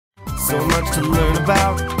so much to learn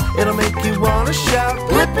about. It'll make you want to shout,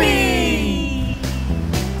 Blippi!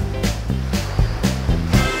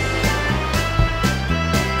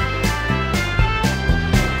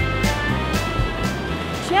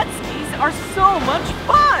 Jet skis are so much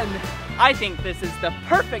fun! I think this is the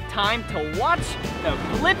perfect time to watch the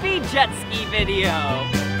Blippi jet ski video.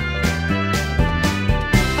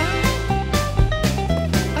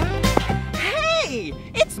 Hey,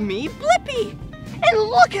 it's me, Blippi! And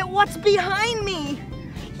look at what's behind me!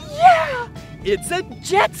 Yeah, it's a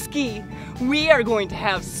jet ski! We are going to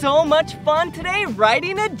have so much fun today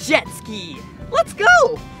riding a jet ski! Let's go!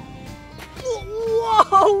 Whoa,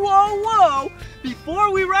 whoa, whoa!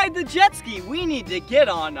 Before we ride the jet ski, we need to get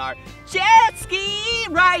on our jet ski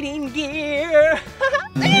riding gear!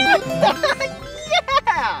 Yeah!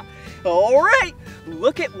 All right,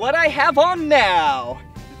 look at what I have on now.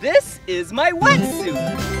 This is my wetsuit.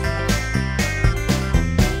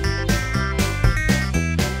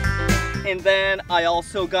 And then I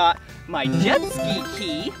also got my jet ski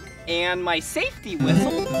key and my safety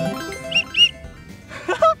whistle.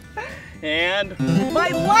 And my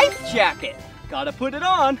life jacket. Gotta put it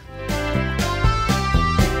on.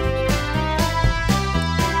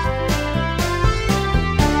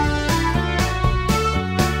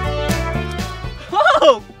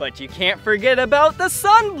 Oh, but you can't forget about the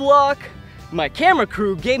sunblock. My camera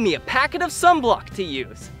crew gave me a packet of sunblock to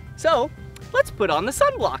use. So, let's put on the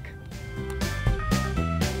sunblock.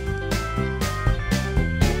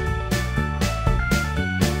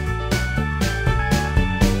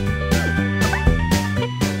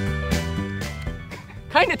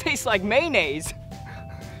 Kinda tastes like mayonnaise,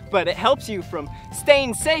 but it helps you from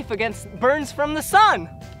staying safe against burns from the sun.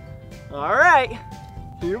 All right,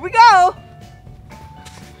 here we go.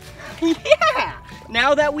 Yeah,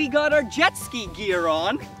 now that we got our jet ski gear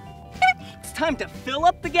on, it's time to fill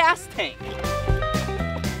up the gas tank.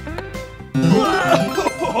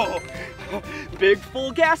 Whoa! Big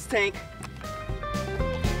full gas tank,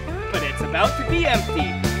 but it's about to be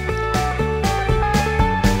empty.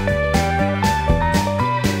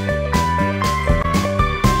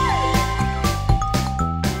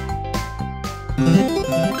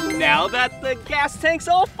 Now that the gas tank's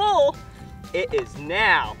all full, it is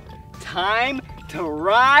now time to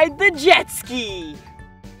ride the jet ski.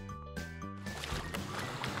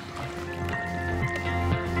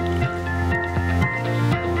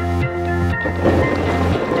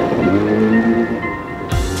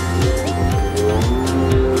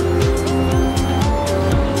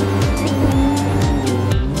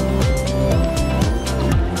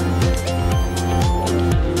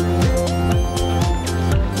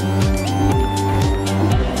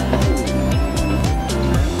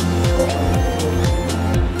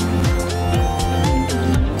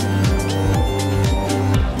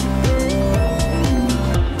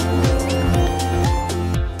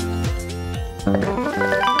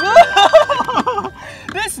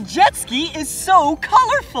 This jet ski is so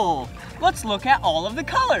colorful. Let's look at all of the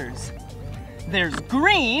colors. There's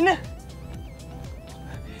green,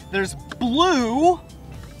 there's blue,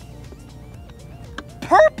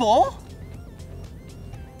 purple,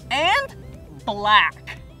 and black.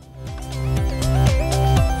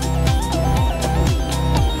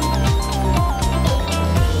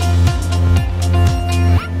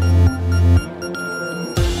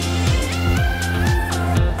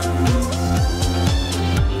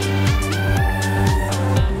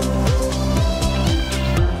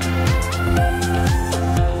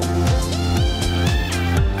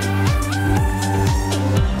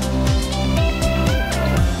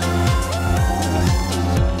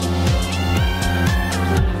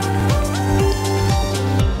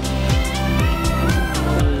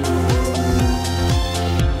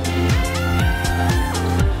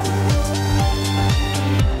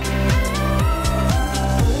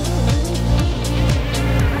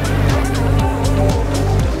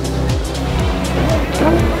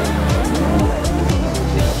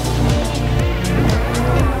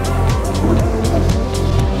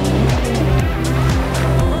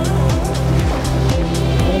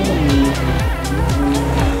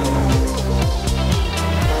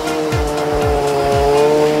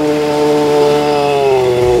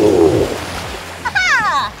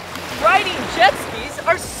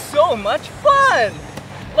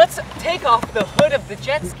 Let's take off the hood of the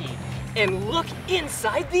jet ski and look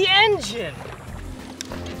inside the engine.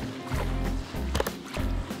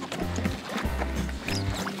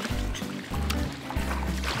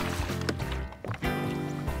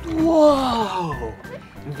 Whoa!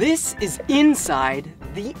 This is inside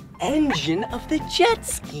the engine of the jet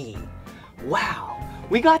ski. Wow,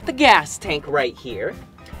 we got the gas tank right here.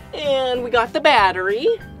 And we got the battery,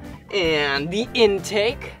 and the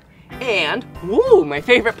intake, and, woo, my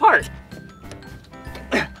favorite part,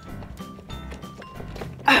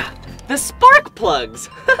 the spark plugs.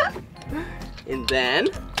 And then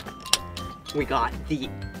we got the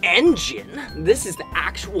engine. This is the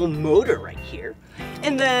actual motor right here.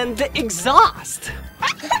 And then the exhaust.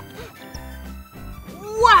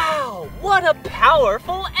 Wow, what a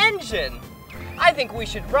powerful engine. I think we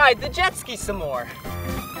should ride the jet ski some more.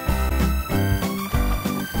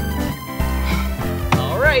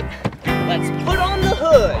 All right, let's put on the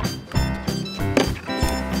hood.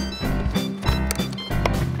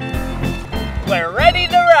 We're ready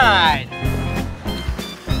to ride.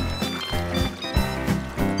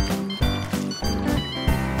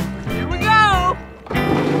 Here we go.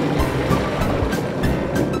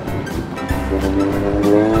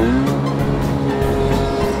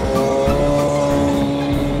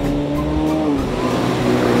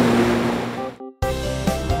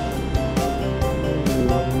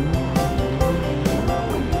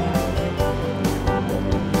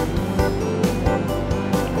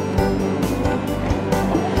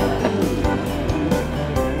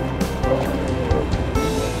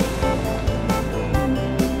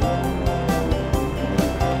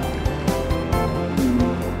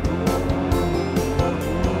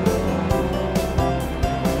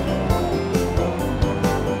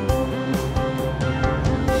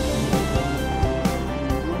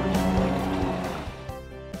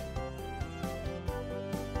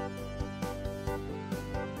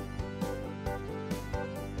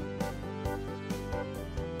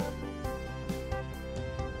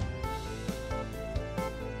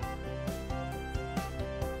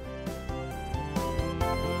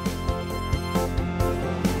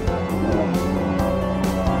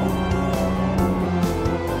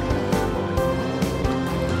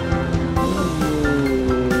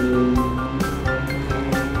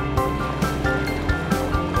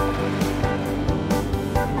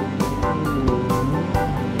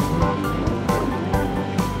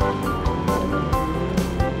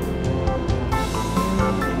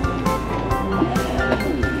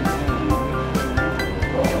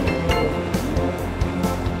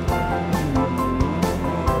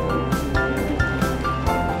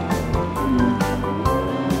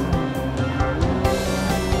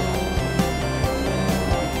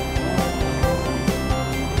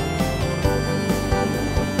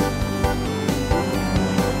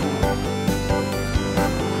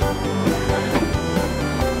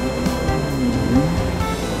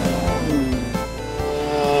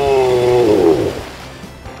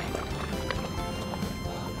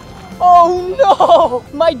 Oh no!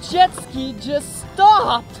 My jet ski just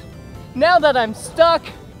stopped! Now that I'm stuck,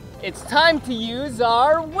 it's time to use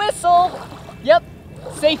our whistle! Yep,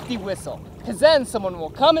 safety whistle, because then someone will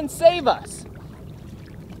come and save us.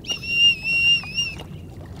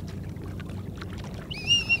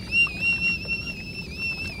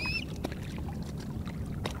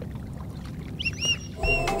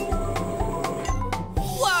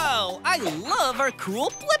 Whoa! I love our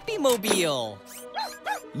cool Blippi mobile!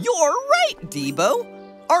 You're right, Debo.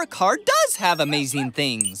 Our car does have amazing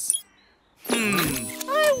things.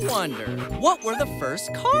 I wonder, what were the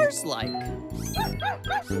first cars like?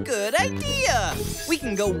 Good idea! We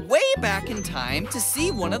can go way back in time to see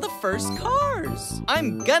one of the first cars.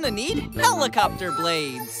 I'm gonna need helicopter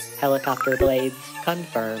blades. Helicopter blades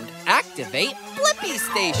confirmed. Activate Blippi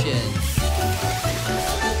Station.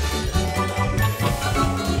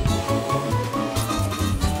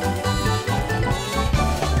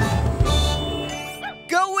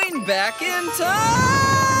 Going back in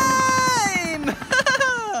time!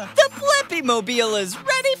 The Blippi Mobile is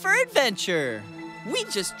ready for adventure. We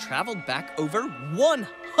just traveled back over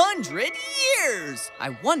 100 years. I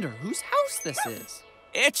wonder whose house this is.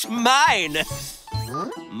 It's mine.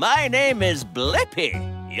 My name is Blippi.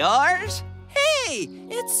 Yours? Hey,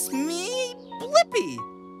 it's me, Blippi.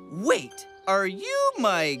 Wait, are you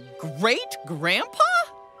my great-grandpa?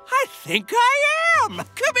 I think I am.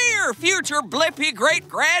 Come here, future Blippi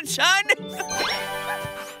great-grandson.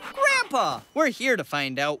 Grandpa, we're here to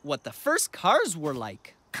find out what the first cars were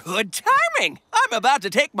like. Good timing. I'm about to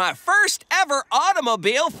take my first ever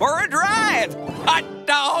automobile for a drive. Hot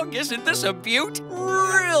dog, isn't this a beaut?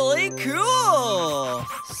 Really cool.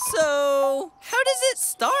 So, how does it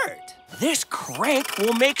start? This crank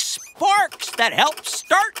will make sparks that help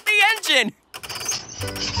start the engine.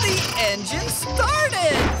 The engine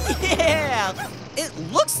started! Yeah! It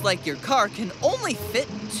looks like your car can only fit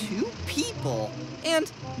 2 people.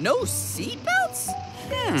 And no seatbelts?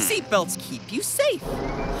 Seatbelts keep you safe.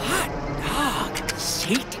 Hot dog,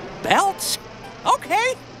 seat belts?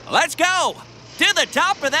 Okay, Let's go to the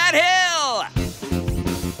top of that hill.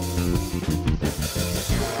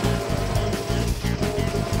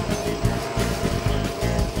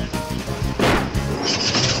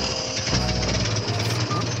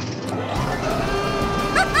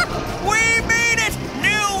 We made it!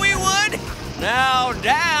 Knew we would! Now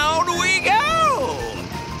down we go!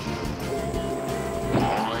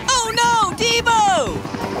 Oh no, Debo!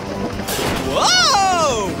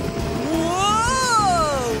 Whoa!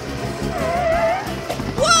 Whoa!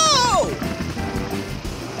 Whoa!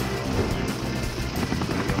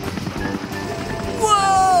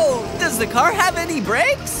 Whoa! Does the car have any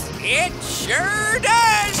brakes? It sure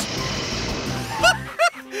does!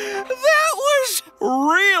 That was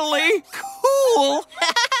really cool!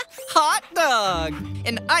 Hot dog!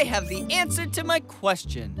 And I have the answer to my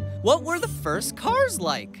question. What were the first cars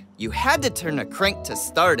like? You had to turn a crank to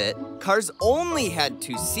start it. Cars only had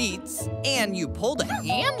 2 seats. And you pulled a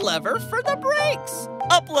hand lever for the brakes.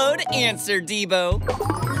 Upload answer, Debo.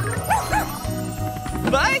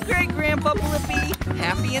 Bye, Great-Grandpa Blippi.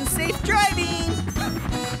 Happy and safe driving.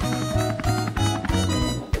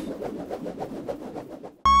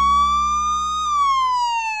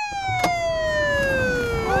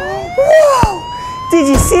 Whoa! Did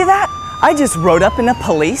you see that? I just rode up in a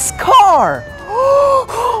police car.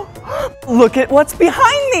 Look at what's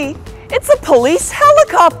behind me. It's a police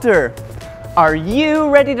helicopter. Are you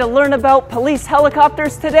ready to learn about police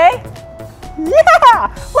helicopters today? Yeah!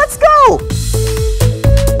 Let's go!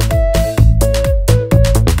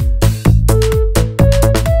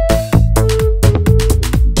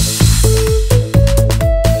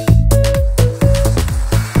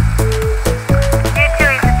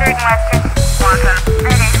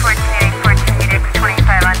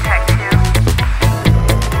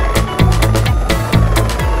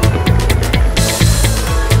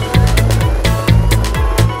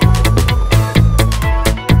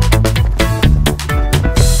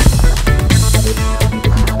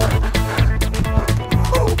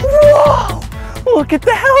 Look at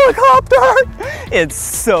the helicopter! It's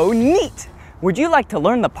so neat! Would you like to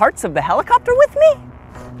learn the parts of the helicopter with me?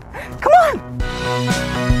 Come on!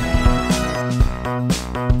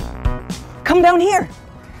 Come down here.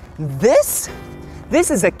 This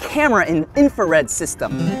is a camera and infrared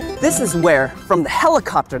system. This is where, from the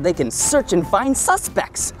helicopter, they can search and find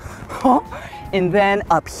suspects. And then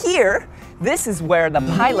up here, this is where the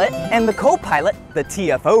pilot and the co-pilot, the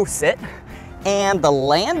TFO, sit. And the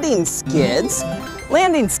landing skids.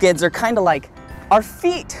 Landing skids are kind of like our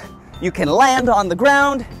feet. You can land on the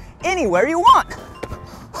ground anywhere you want.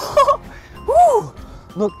 Woo!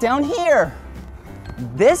 Look down here.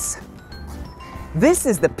 This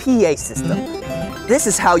is the PA system. This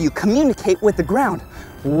is how you communicate with the ground.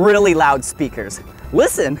 Really loud speakers.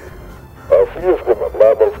 Listen.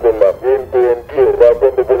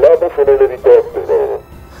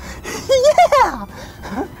 Yeah!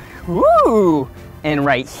 Woo! And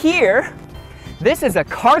right here, this is a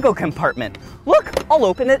cargo compartment. Look, I'll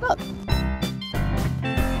open it up.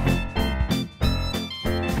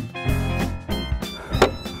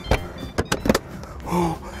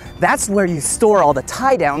 That's where you store all the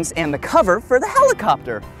tie downs and the cover for the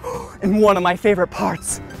helicopter. And one of my favorite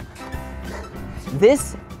parts.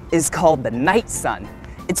 This is called the night sun.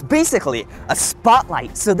 It's basically a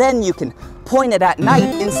spotlight, so then you can point it at night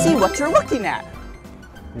and see what you're looking at.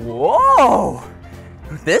 Whoa!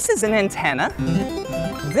 This is an antenna.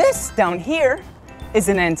 This down here is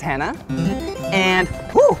an antenna. And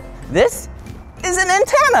whoo, this is an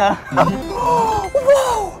antenna.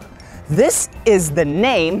 Whoa! This is the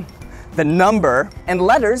name, the number, and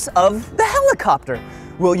letters of the helicopter.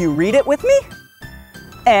 Will you read it with me?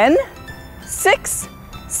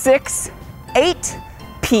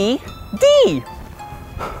 N668PD.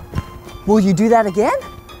 Will you do that again?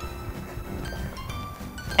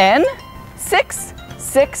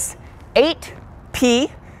 N668PD.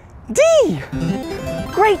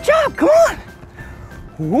 Great job, come on.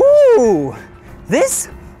 Woo! This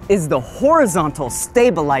is the horizontal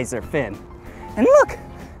stabilizer fin. And look,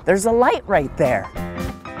 there's a light right there.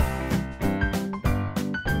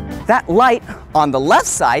 That light on the left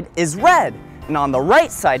side is red, and on the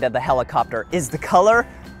right side of the helicopter is the color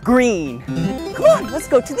green. Come on, let's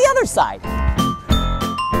go to the other side.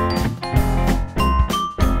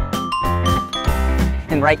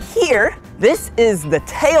 And right here, this is the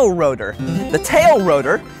tail rotor. The tail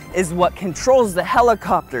rotor is what controls the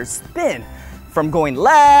helicopter's spin from going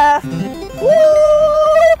left,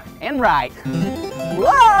 woo, and right.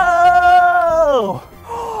 Whoa!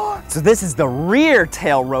 So this is the rear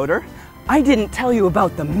tail rotor. I didn't tell you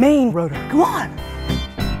about the main rotor. Come on.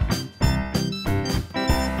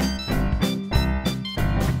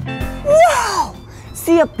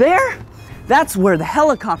 See up there? That's where the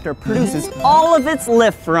helicopter produces all of its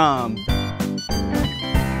lift from.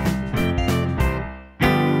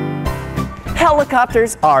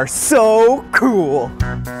 Helicopters are so cool.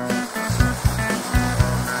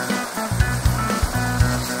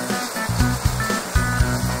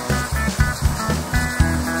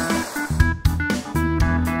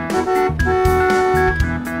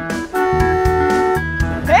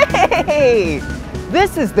 Hey,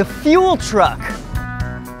 this is the fuel truck.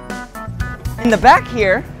 In the back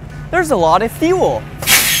here, there's a lot of fuel.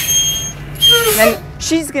 And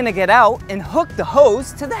she's gonna get out and hook the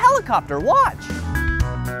hose to the helicopter. Watch.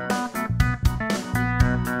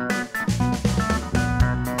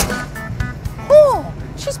 Oh,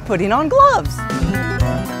 she's putting on gloves.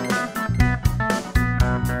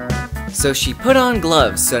 So she put on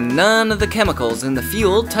gloves so none of the chemicals in the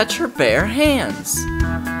fuel touch her bare hands.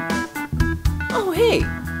 Oh hey,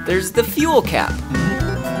 there's the fuel cap.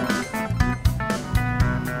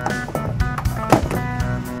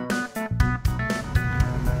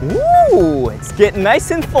 Ooh, it's getting nice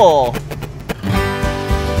and full.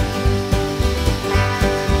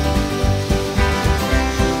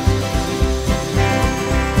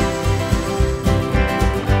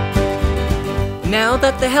 Now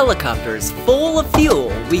that the helicopter is full of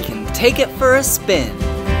fuel, we can take it for a spin.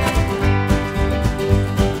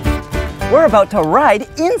 We're about to ride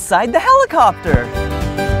inside the helicopter.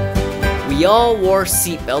 We all wore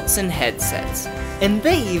seatbelts and headsets, and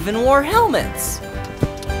they even wore helmets.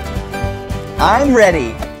 I'm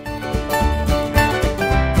ready.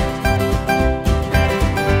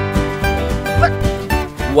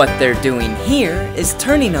 What they're doing here is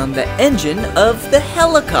turning on the engine of the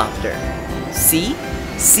helicopter. See?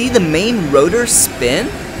 See the main rotor spin?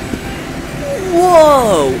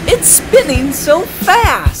 Whoa! It's spinning so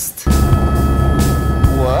fast!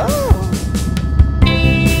 Whoa!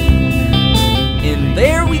 And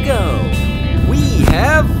there we go! We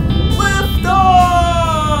have liftoff!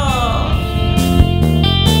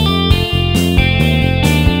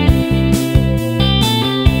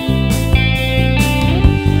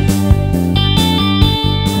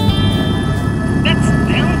 That's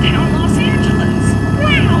downtown Los Angeles.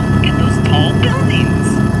 Wow, look at those tall buildings.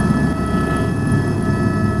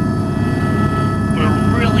 We're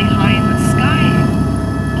really high in the sky.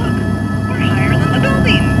 Look, we're higher than the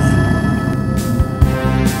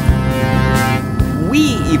buildings. We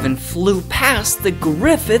even flew past the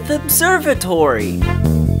Griffith Observatory.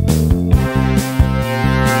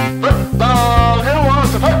 Football, who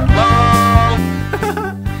wants a football?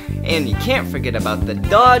 And you can't forget about the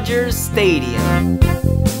Dodgers Stadium.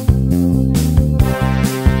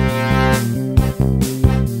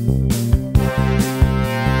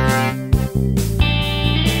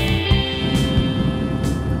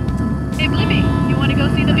 Hey, Blippi, you want to go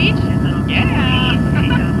see the beach? Yeah.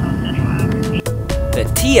 The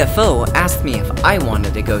TFO asked me if I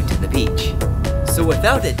wanted to go to the beach. So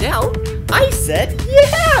without a doubt, I said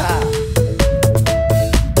yeah!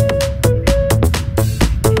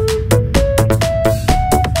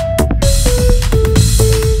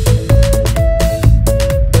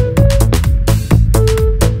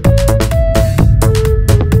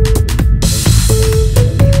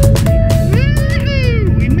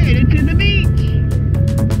 We made it to the beach.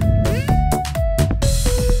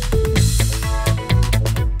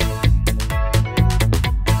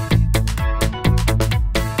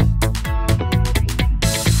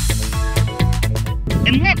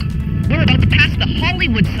 And look, we're about to pass the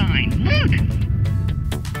Hollywood sign. Look.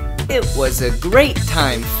 It was a great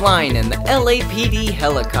time flying in the LAPD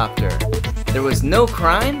helicopter. There was no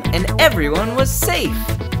crime and everyone was safe.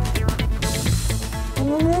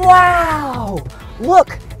 Wow!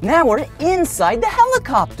 Look, now we're inside the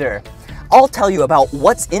helicopter. I'll tell you about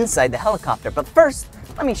what's inside the helicopter, but first,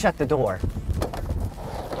 let me shut the door.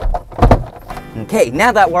 Okay,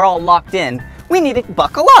 now that we're all locked in, we need to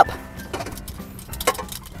buckle up.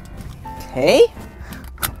 Okay,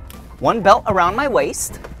 one belt around my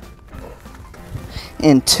waist,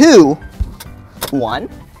 and two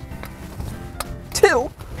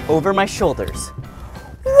over my shoulders.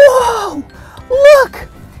 Whoa! Look!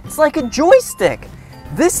 It's like a joystick.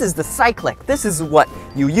 This is the cyclic. This is what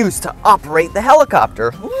you use to operate the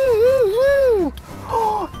helicopter.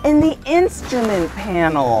 And the instrument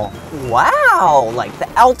panel. Wow! Like the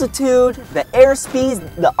altitude, the airspeeds,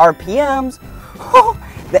 the RPMs,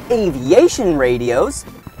 the aviation radios,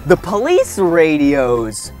 the police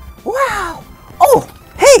radios. Wow! Oh,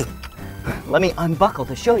 hey! Let me unbuckle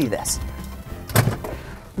to show you this.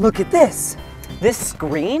 Look at this. This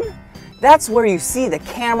screen, that's where you see the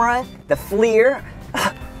camera, the FLIR.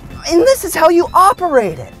 And this is how you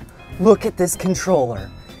operate it. Look at this controller.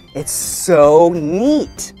 It's so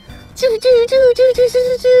neat. It's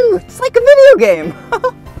like a video game.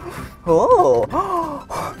 Oh.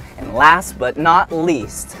 And last but not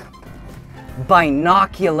least,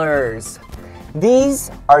 binoculars. These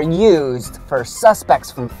are used for suspects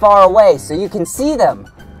from far away so you can see them.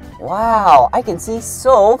 Wow, I can see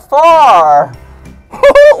so far.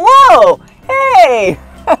 Whoa, hey,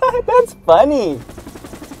 that's funny.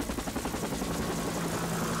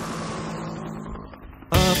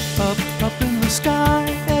 Up in the sky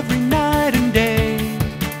every night and day.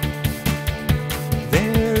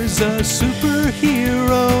 There's a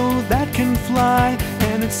superhero that can fly,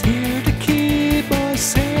 and it's here to keep us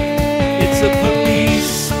safe. It's a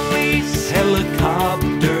police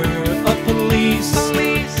helicopter, a police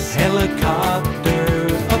helicopter,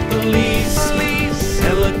 a police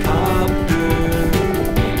helicopter.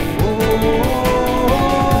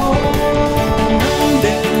 Round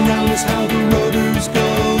and round is how the rotors go.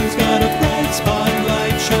 It's got a bright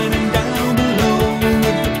spotlight shining down below with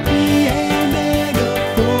the PA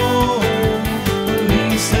megaphone.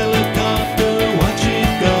 Police helicopter, watch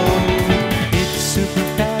it go. It's super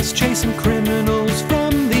fast, chasing criminals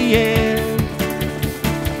from the air,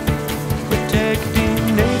 protecting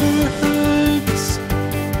neighborhoods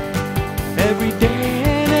every day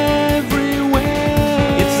and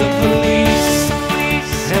everywhere. It's a police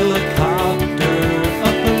helicopter,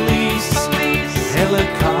 a police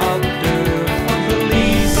helicopter, a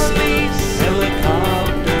police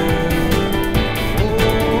helicopter.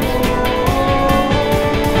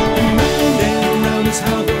 Round and round is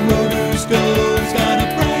how the rotors go. It's got a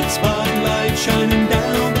bright spotlight shining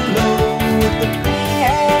down below with the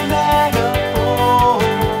megaphone.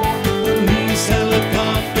 Police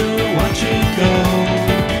helicopter, watch it go.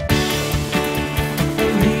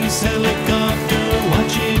 Police helicopter,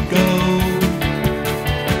 watch it go.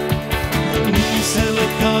 Police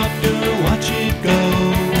helicopter, watch it go.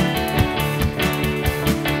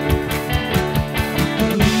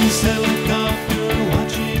 Police helicopter,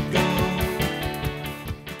 watch it go.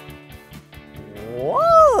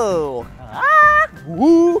 Whoa! Ah!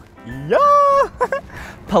 Woo! Yeah!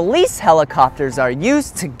 Police helicopters are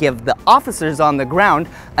used to give the officers on the ground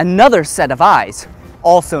another set of eyes,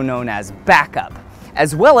 also known as backup,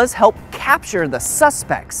 as well as help capture the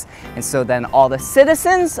suspects. And so then all the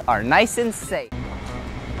citizens are nice and safe.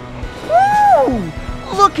 Woo!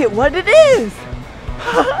 Look at what it is!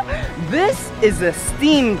 This is a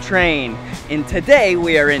steam train. And today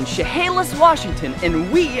we are in Chehalis, Washington,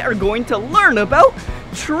 and we are going to learn about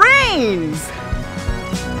trains.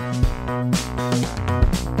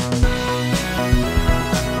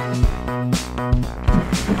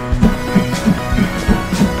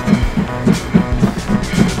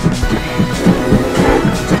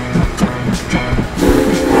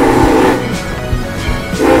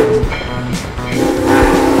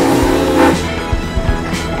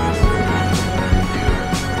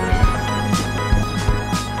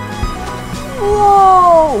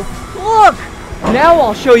 Whoa! Look! Now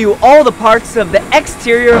I'll show you all the parts of the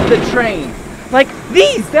exterior of the train. Like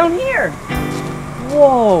these down here.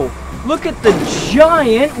 Whoa! Look at the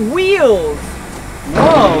giant wheels.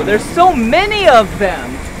 Whoa, there's so many of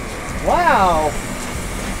them. Wow.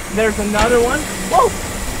 There's another one. Whoa!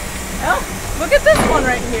 Oh, look at this one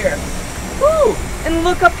right here. Woo! And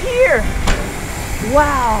look up here.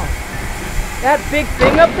 Wow. That big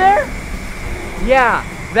thing up there? Yeah,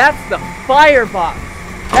 that's the firebox.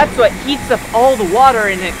 That's what heats up all the water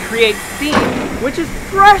and it creates steam, which is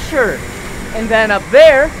pressure. And then up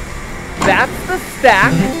there, that's the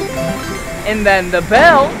stack, and then the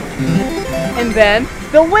bell, and then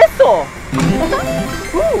the whistle.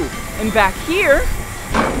 Ooh. And back here,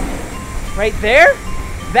 right there,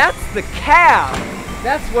 that's the cab.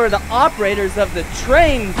 That's where the operators of the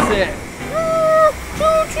train sit.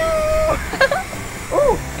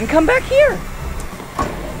 Ooh, and come back here.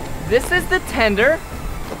 This is the tender.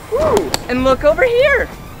 Ooh, and look over here.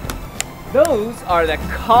 Those are the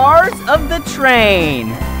cars of the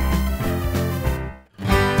train.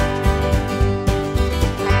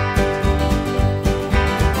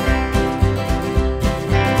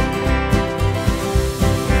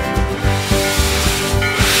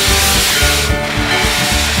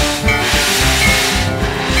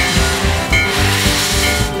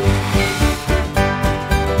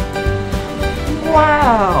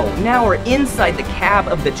 Wow, now we're inside the cab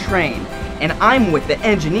of the train. And I'm with the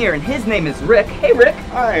engineer, and his name is Rick. Hey, Rick.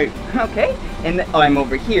 Hi. Okay. And I'm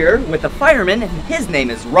over here with the fireman, and his name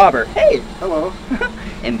is Robert. Hey. Hello.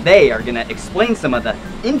 And they are gonna explain some of the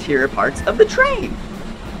interior parts of the train.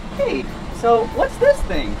 Hey, so what's this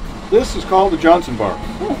thing? This is called the Johnson bar.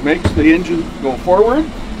 Makes the engine go forward,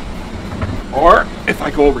 or if I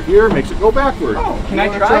go over here, makes it go backward. Oh, can you I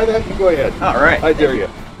wanna try? that? You go ahead. All right. I dare you.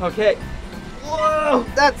 Okay. Whoa,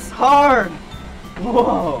 that's hard.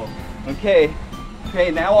 Whoa. Okay. Okay,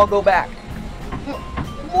 now I'll go back.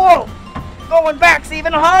 Whoa. Going back's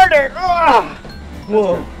even harder. Ah.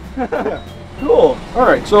 Whoa. Cool. All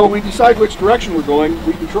right, so we decide which direction we're going.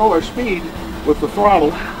 We control our speed with the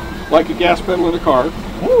throttle, like a gas pedal in a car.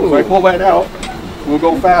 Ooh. So I pull that out, we'll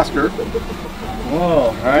go faster. Whoa.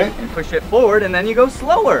 All right. And push it forward, and then you go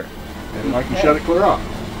slower. And I can shut it clear off.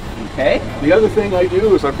 Okay. The other thing I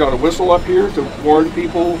do is I've got a whistle up here to warn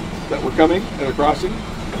people that we're coming at a crossing.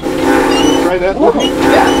 Try that. Whoa.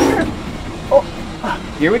 Yeah, sure. Oh.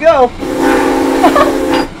 Here we go.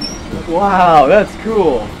 Wow, that's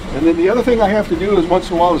cool. And then the other thing I have to do is once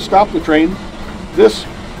in a while to stop the train. This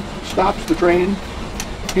stops the train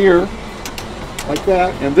here, like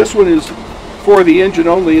that. And this one is for the engine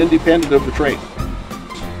only, independent of the train.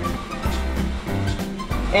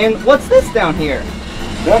 And what's this down here?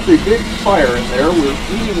 That's a big fire in there. We're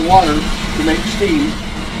heating water to make steam.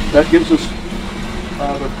 That gives us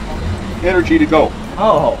the energy to go.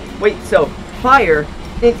 Oh, wait, so fire,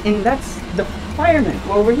 and that's the fireman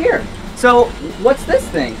over here. So what's this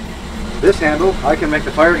thing? This handle, I can make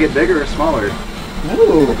the fire get bigger or smaller.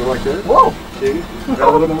 Ooh. Go like this. Whoa. See? Is that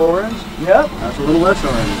a little more orange? Yep. That's a little less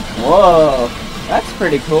orange. Whoa. That's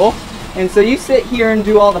pretty cool. And so you sit here and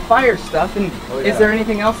do all the fire stuff, and is there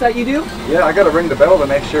anything else that you do? Yeah, I gotta ring the bell to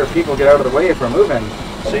make sure people get out of the way if we're moving.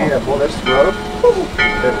 See, I pull this rope.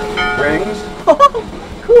 It rings.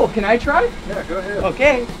 Cool. Can I try? Yeah, go ahead.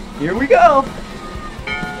 Okay. Here we go.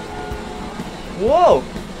 Whoa.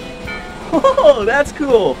 Whoa, that's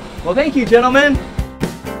cool. Well, thank you, gentlemen.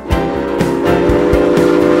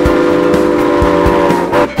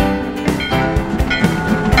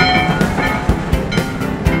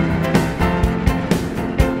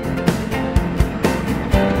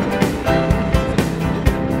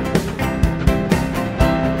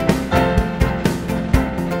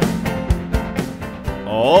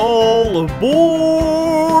 All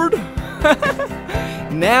aboard!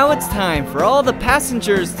 Now it's time for all the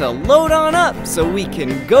passengers to load on up so we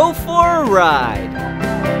can go for a ride.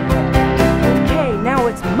 Okay, now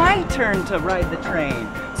it's my turn to ride the train.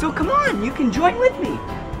 So come on, you can join with me.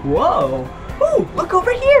 Whoa. Ooh, look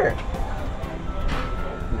over here.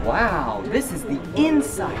 Wow, this is the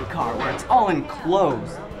inside car where it's all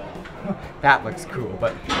enclosed. That looks cool,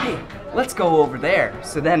 but hey, let's go over there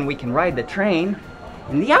so then we can ride the train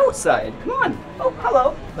in the outside. Come on. Oh,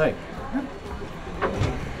 hello. Thanks.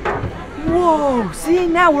 Whoa, see,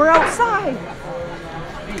 now we're outside.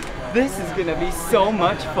 This is gonna be so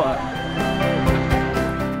much fun.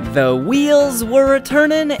 The wheels were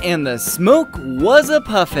a-turnin' and the smoke was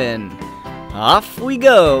a-puffin'. Off we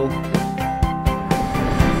go.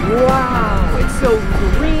 Wow, it's so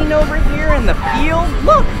green over here in the field.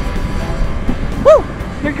 Look. Woo,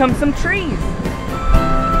 here comes some trees.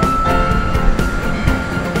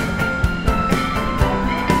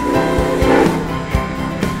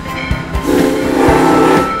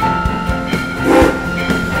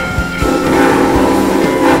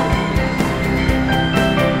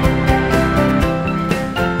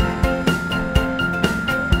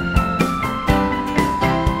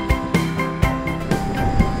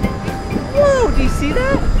 Do you see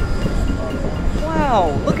that?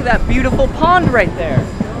 Wow, look at that beautiful pond right there.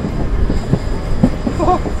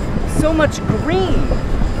 Oh, so much green.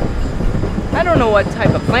 I don't know what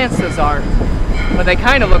type of plants those are, but they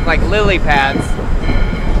kind of look like lily pads.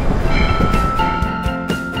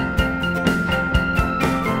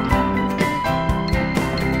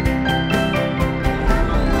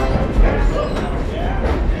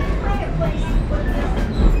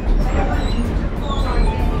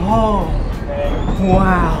 Oh.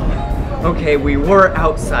 Wow. Okay, we were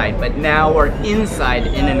outside, but now we're inside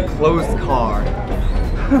in an enclosed car.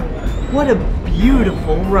 What a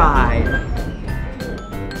beautiful ride.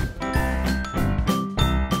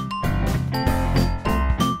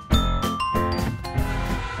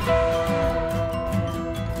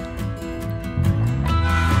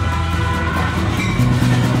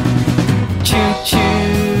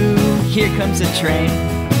 Choo-choo, here comes a train.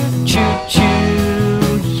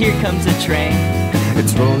 Choo-choo, here comes a train.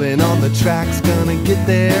 It's rolling on the tracks, gonna get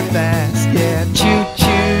there fast, yeah.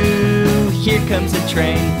 Choo-choo, here comes a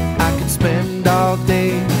train. I could spend all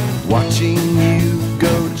day watching you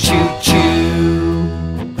go choo-choo.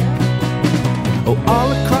 Oh,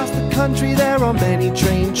 all across the country there are many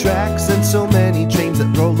train tracks and so many trains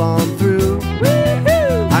that roll on through.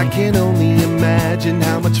 I can only imagine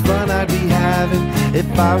how much fun I'd be having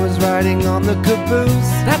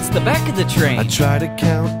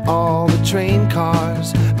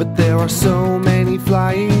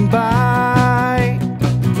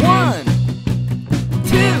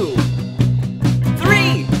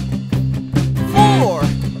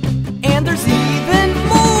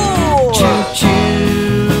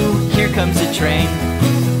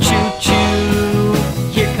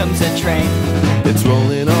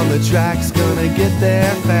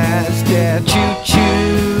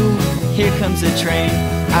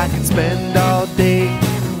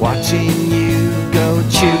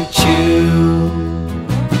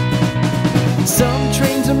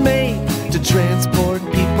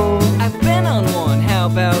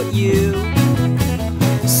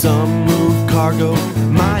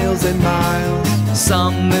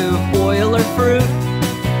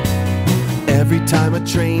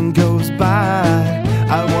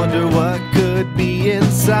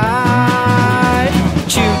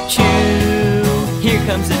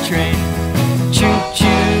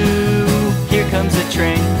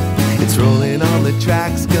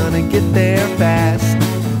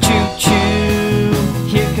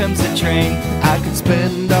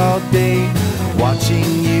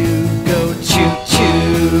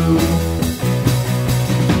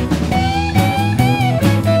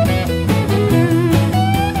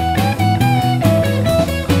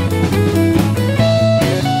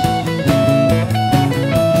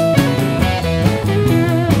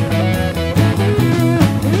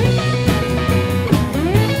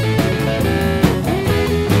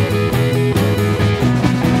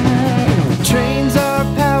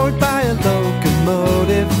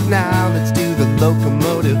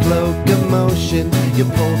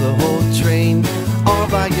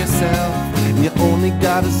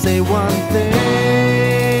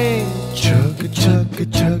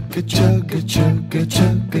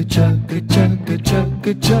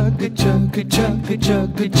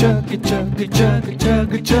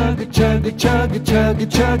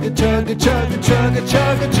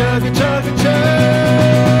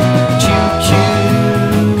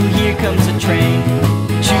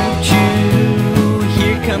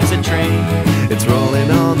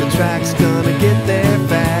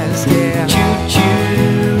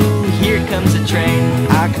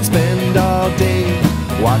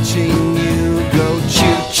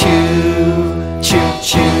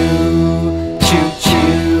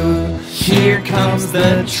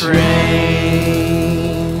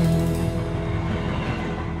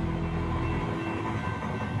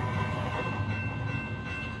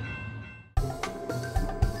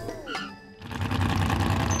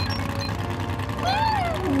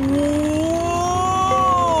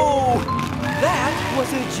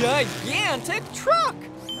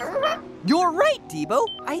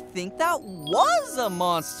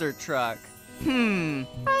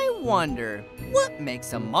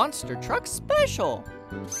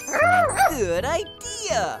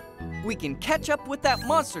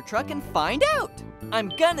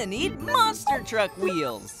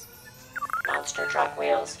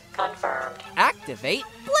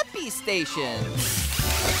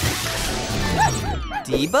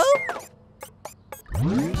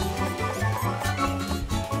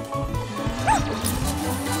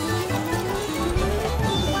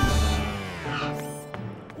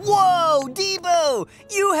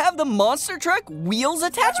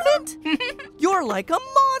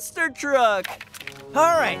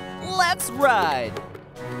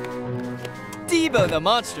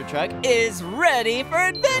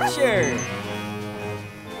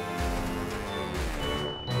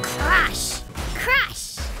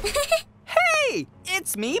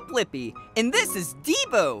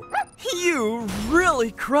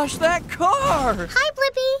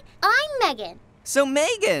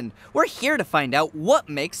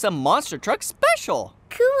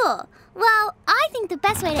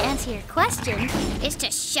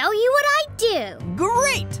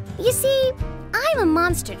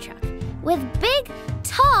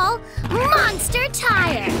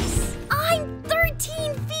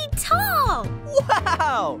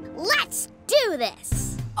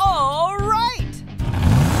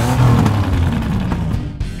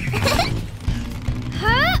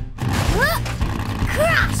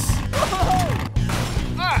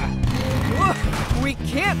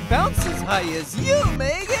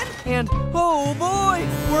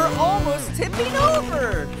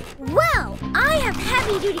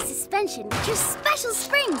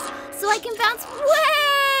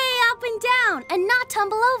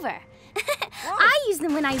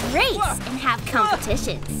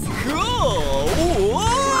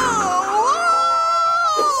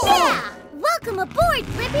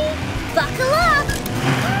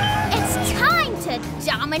It's time to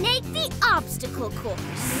dominate the obstacle course.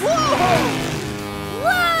 Whoa!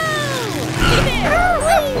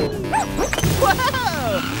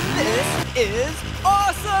 Wow! This is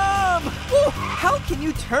awesome! Whoa, how can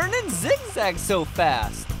you turn and zigzag so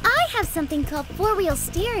fast? I have something called four-wheel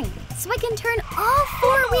steering, so I can turn all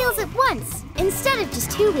four wheels at once, instead of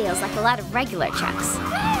just two wheels like a lot of regular trucks.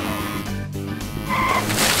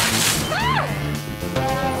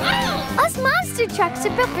 Us monster trucks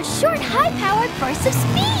are built for short, high-powered bursts of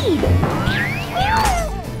speed.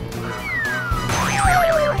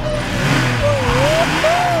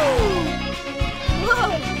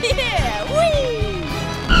 Whoa, yeah, whee!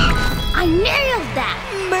 I nailed that!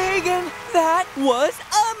 Megan, that was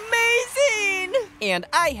amazing! And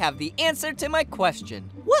I have the answer to my question.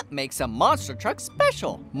 What makes a monster truck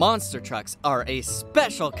special? Monster trucks are a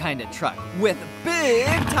special kind of truck with big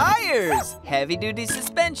tires, heavy-duty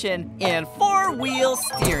suspension, and four-wheel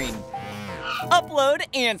steering. Upload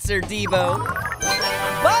answer, Debo.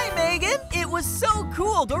 Bye, Megan. It was so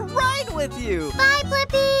cool to ride with you. Bye,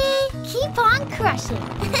 Blippi! Keep on crushing.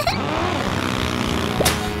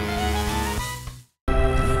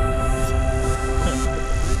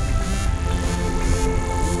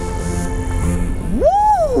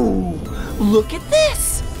 Woo! Look at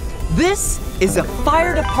this! This is a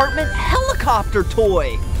fire department helicopter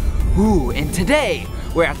toy. Ooh, and today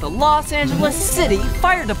we're at the Los Angeles City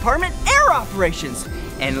Fire Department Air Operations.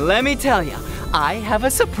 And let me tell you, I have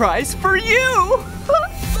a surprise for you!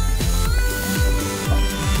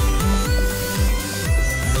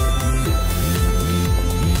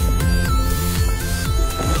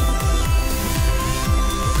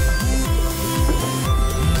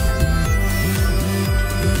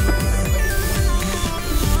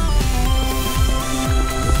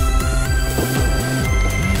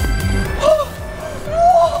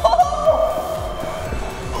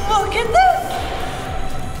 Look at this!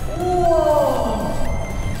 Whoa!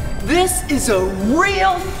 This is a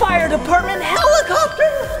real fire department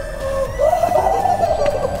helicopter!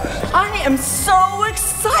 I am so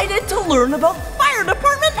excited to learn about fire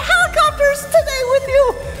department helicopters today with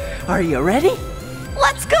you! Are you ready?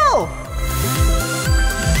 Let's go!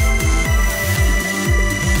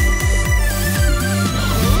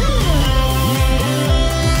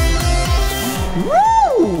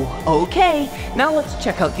 Woo! Okay, now let's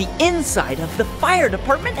check out the inside of the fire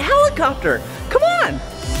department helicopter. Come on!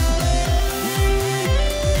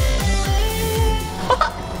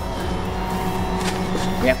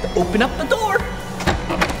 We have to open up the door.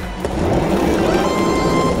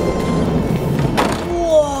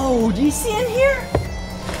 Whoa, do you see in here?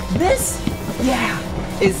 This,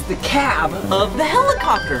 is the cab of the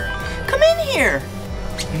helicopter. Come in here.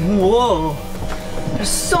 Whoa, there's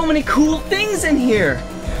so many cool things in here.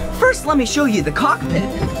 First, let me show you the cockpit.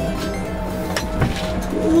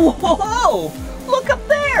 Whoa, look up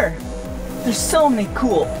there. There's so many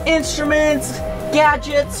cool instruments,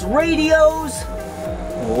 gadgets, radios.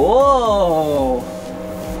 Whoa.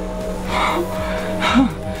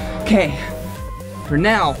 Okay, for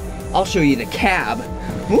now, I'll show you the cab.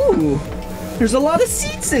 Ooh, there's a lot of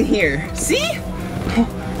seats in here. See?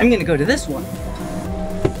 I'm gonna go to this one.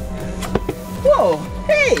 Whoa,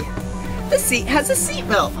 hey, the seat has a seat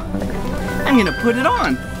belt. I'm gonna put it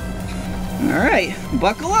on. All right,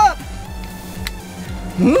 buckle up.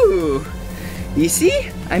 Ooh, you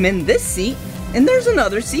see? I'm in this seat, and there's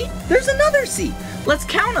another seat. There's another seat. Let's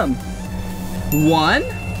count them. 1,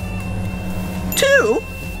 2,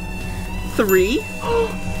 3,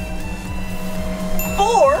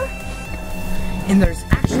 4, and there's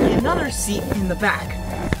actually another seat in the back.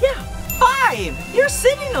 Yeah, 5. You're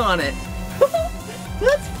sitting on it.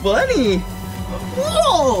 That's funny.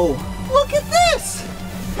 Whoa, look at this.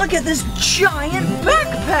 Look at this giant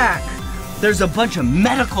backpack. There's a bunch of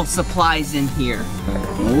medical supplies in here.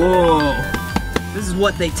 Whoa. This is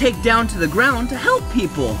what they take down to the ground to help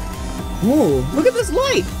people. Whoa, look at this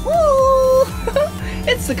light. Whoa.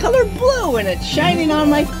 It's the color blue and it's shining on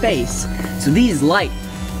my face. So these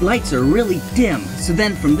lights are really dim. So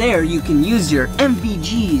then from there you can use your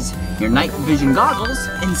MVGs, your night vision goggles,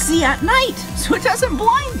 and see at night so it doesn't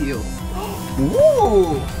blind you.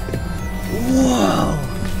 Whoa. Whoa.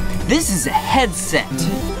 This is a headset.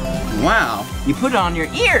 Wow, you put it on your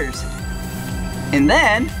ears. And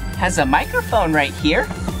then has a microphone right here,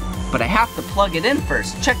 but I have to plug it in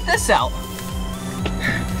first. Check this out.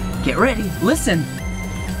 Get ready, listen.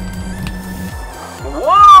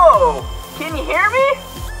 Whoa, can you hear me?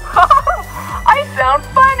 I sound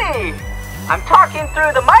funny. I'm talking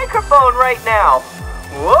through the microphone right now.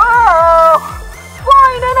 Whoa,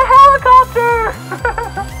 flying in a helicopter.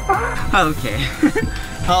 Okay.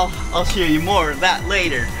 I'll show you more of that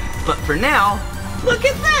later. But for now, look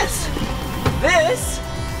at this. This,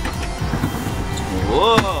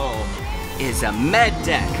 whoa, is a med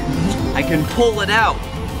deck. I can pull it out.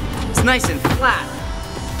 It's nice and flat.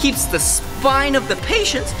 Keeps the spine of the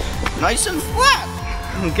patient nice and flat.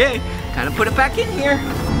 Okay, gotta put it back in here.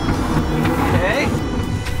 Okay,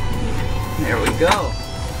 there we go.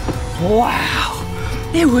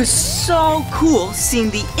 Wow, it was so cool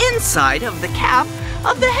seeing the inside of the cap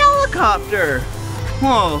of the helicopter.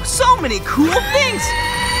 Whoa, so many cool things.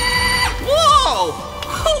 Whoa,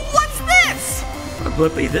 what's this?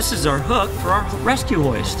 Blippi, this is our hook for our rescue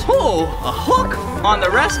hoist. Oh, a hook on the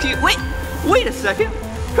rescue. Wait a second.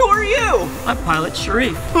 Who are you? I'm Pilot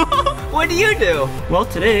Sharif. What do you do? Well,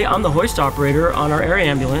 today I'm the hoist operator on our air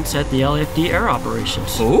ambulance at the LAFD Air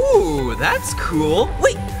Operations. Ooh, that's cool.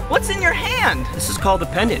 Wait, what's in your hand? This is called the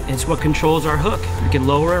pendant. It's what controls our hook. We can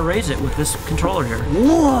lower and raise it with this controller here.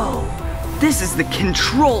 Whoa, this is the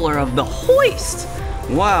controller of the hoist.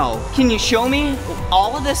 Wow, can you show me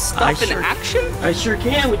all of this stuff in action? I sure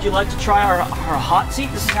can. Would you like to try our hot seat?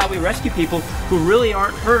 This is how we rescue people who really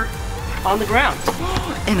aren't hurt on the ground.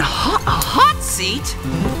 And a hot seat?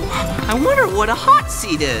 I wonder what a hot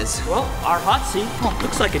seat is. Well, our hot seat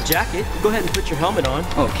looks like a jacket. Go ahead and put your helmet on.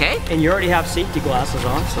 Okay. And you already have safety glasses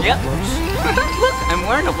on, so yep. that works. Look, I'm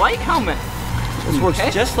wearing a white helmet. This works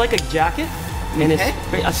just like a jacket. And it's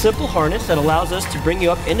a simple harness that allows us to bring you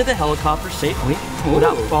up into the helicopter safely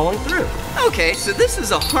without falling through. Okay, so this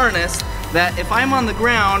is a harness that if I'm on the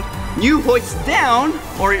ground, you hoist down,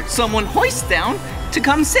 or someone hoists down to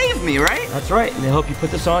come save me, right? That's right, and they'll help you put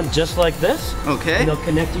this on just like this. Okay. And they'll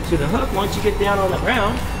connect you to the hook once you get down on the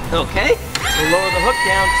ground. Okay. We'll lower the hook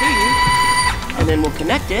down to you, and then we'll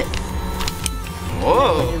connect it.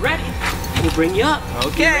 Whoa. When you're ready, we'll bring you up.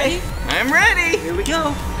 Okay, I'm ready. Here we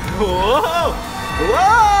go. Whoa!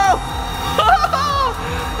 Whoa!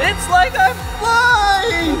 It's like I'm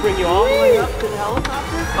flying! We'll bring you all the way up to the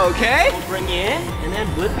helicopter. Okay. We'll bring you in, and then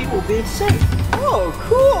Blippi will be safe. Oh,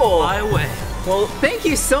 cool! Fly away. Well, thank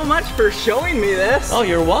you so much for showing me this. Oh,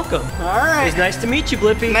 you're welcome. All right. It was nice to meet you,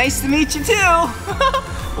 Blippi. Nice to meet you, too.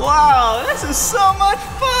 Wow, this is so much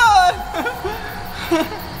fun!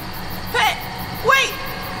 Hey, wait!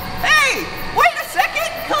 Hey, wait a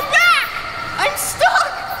second! Come back! I'm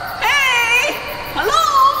stuck! Hey! Hello?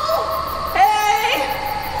 Hey!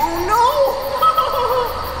 Oh no!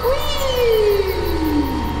 Whee!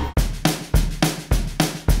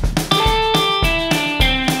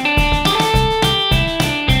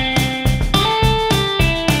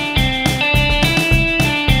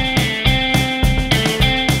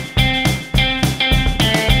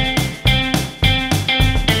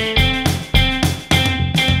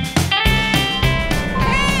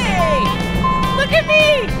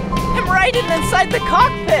 Inside the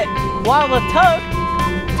cockpit while the tug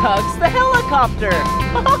tugs the helicopter.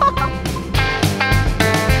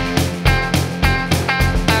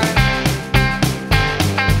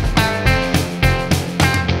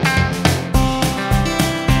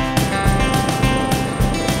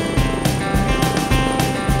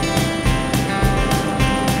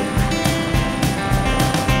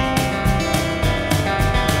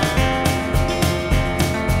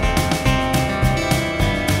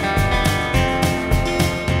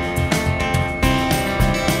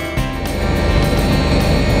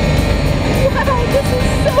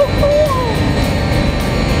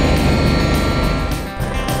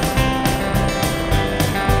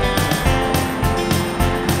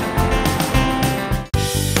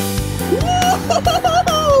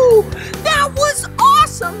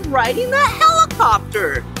 Riding the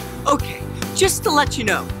helicopter. Okay, just to let you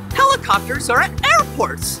know, helicopters are at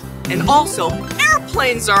airports, and also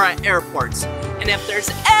airplanes are at airports. And if there's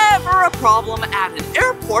ever a problem at an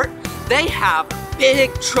airport, they have a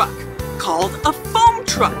big truck called a foam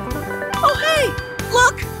truck. Oh hey,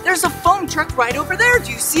 look, there's a foam truck right over there.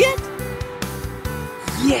 Do you see it?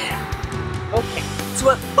 Yeah. Okay, so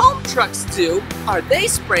what foam trucks do are they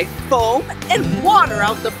spray foam and water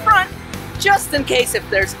out the front just in case if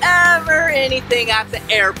there's ever anything at the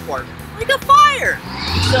airport, like a fire.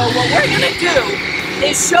 So what we're gonna do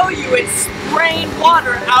is show you it spraying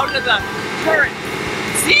water out of the turret.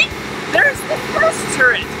 See? There's the first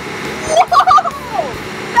turret. Whoa!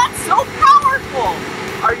 That's so powerful.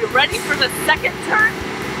 Are you ready for the second turret?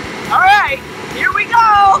 All right, here we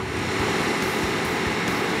go.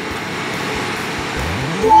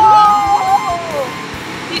 Whoa!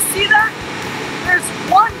 You see that? There's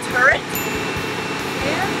one turret.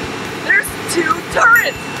 And there's two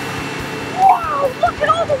turrets! Wow, look at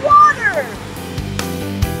all the water!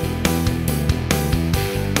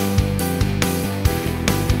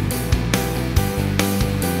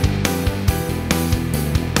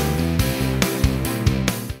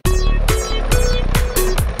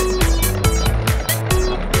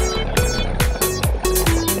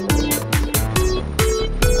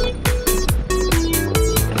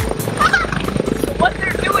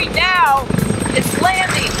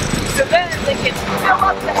 they can fill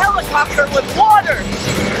up the helicopter with water.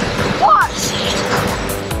 Watch!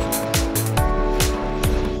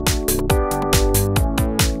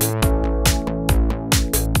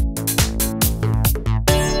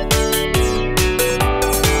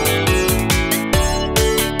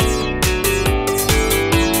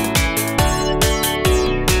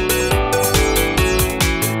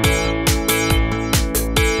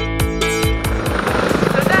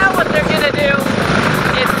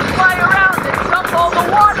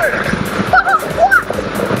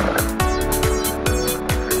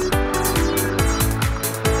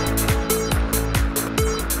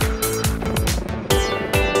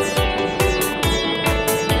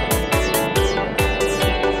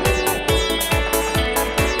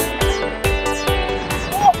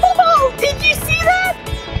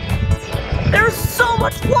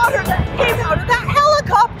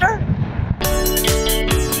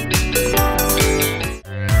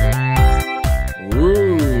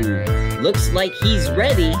 Looks like he's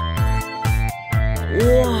ready.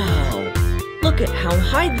 Wow! Look at how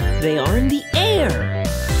high they are in the air.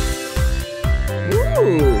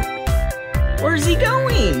 Ooh! Where's he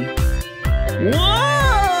going?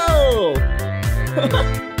 Whoa!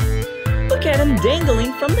 Look at him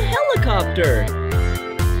dangling from the helicopter.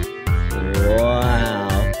 Wow!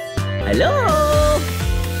 Hello?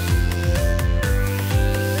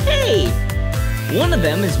 Hey! One of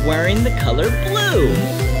them is wearing the color blue.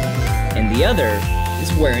 And the other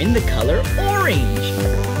is wearing the color orange.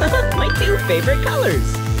 My two favorite colors.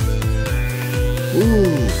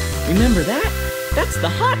 Ooh, remember that? That's the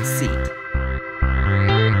hot seat.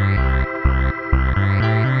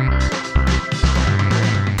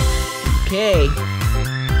 Okay,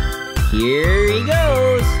 here he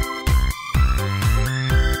goes.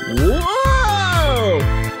 Whoa!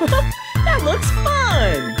 That looks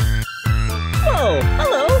fun. Whoa,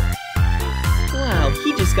 hello. Wow,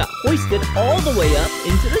 he just got hoisted all the way up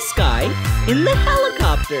into the sky in the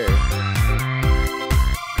helicopter.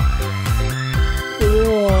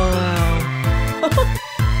 Wow.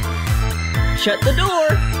 Shut the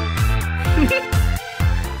door.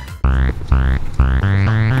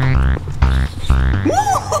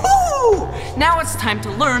 Woohoo! Now it's time to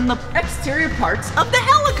learn the exterior parts of the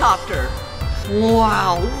helicopter.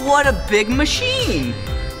 Wow, what a big machine.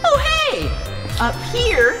 Oh, hey, up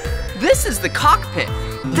here, this is the cockpit.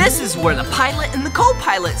 This is where the pilot and the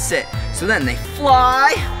co-pilot sit. So then they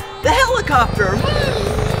fly the helicopter.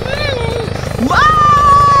 Whoa!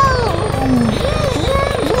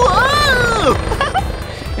 Whoa!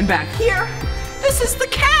 And back here, this is the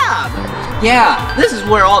cab. Yeah, this is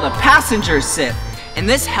where all the passengers sit. And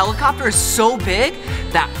this helicopter is so big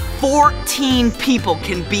that 14 people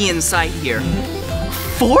can be inside here.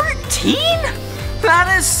 14? That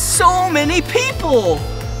is so many people.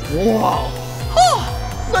 Whoa.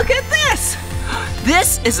 Oh, look at this.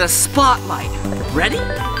 This is a spotlight. Ready?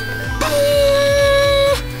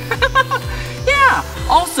 Yeah,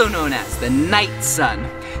 also known as the night sun.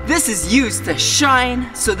 This is used to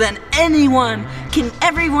shine so then everyone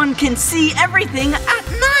can see everything at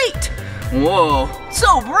night. Whoa,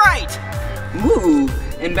 so bright. Ooh,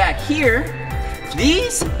 and back here,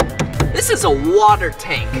 this is a water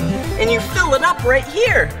tank. And you fill it up right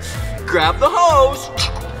here. Grab the hose.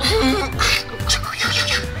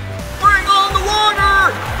 Bring on the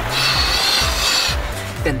water!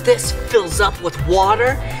 Then this fills up with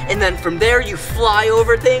water, and then from there you fly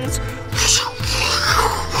over things.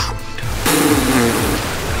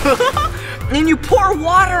 And you pour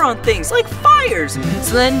water on things like fires,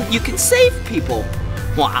 so then you can save people.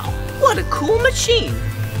 Wow, what a cool machine.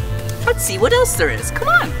 Let's see what else there is, come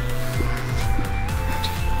on.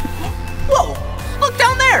 Whoa, look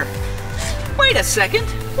down there. Wait a second,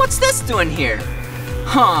 what's this doing here?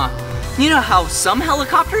 Huh, you know how some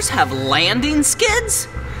helicopters have landing skids?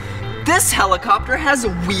 This helicopter has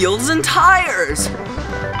wheels and tires.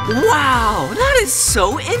 Wow, that is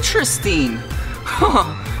so interesting.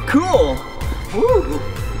 Huh, cool. Ooh.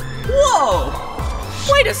 Whoa,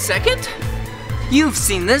 wait a second. You've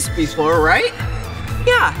seen this before, right?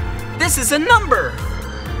 Yeah, this is a number.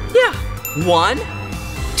 Yeah, 1,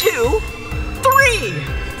 2, 3.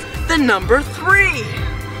 The number 3.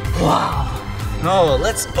 Wow. Oh,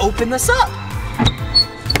 let's open this up.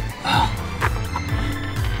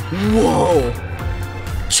 Whoa.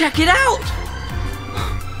 Check it out.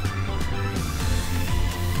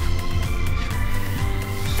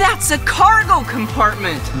 That's a cargo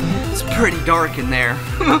compartment. It's pretty dark in there.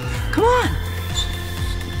 Come on.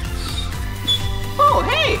 Oh,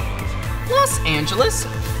 hey. Los Angeles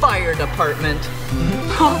Fire Department.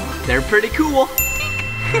 Oh, they're pretty cool.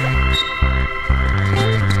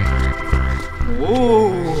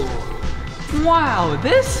 Ooh. Wow,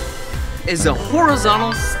 this is a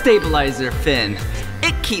horizontal stabilizer fin.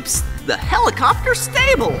 It keeps the helicopter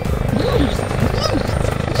stable.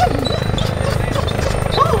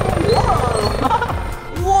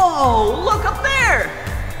 Whoa, look up there.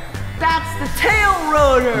 That's the tail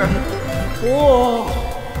rotor. Whoa.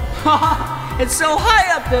 It's so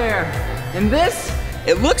high up there. And this,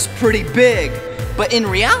 it looks pretty big, but in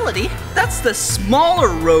reality, that's the smaller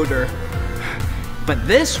rotor. But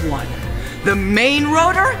this one, the main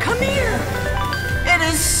rotor, come here. It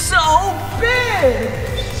is so big.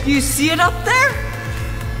 You see it up there?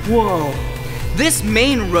 Whoa. This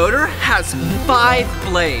main rotor has 5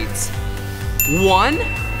 blades. 1,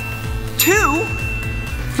 2,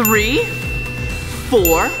 3,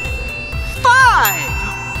 4,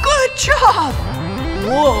 5. Good job.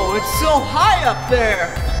 Whoa, it's so high up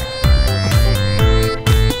there.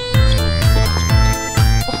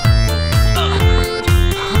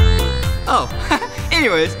 Oh,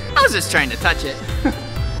 anyways, I was just trying to touch it.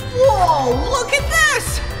 Whoa, look at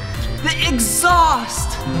this! The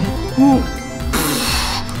exhaust! Ooh.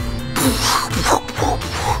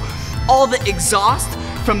 All the exhaust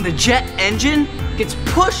from the jet engine gets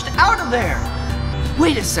pushed out of there.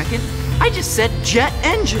 Wait a second, I just said jet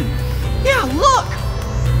engine. Yeah, look!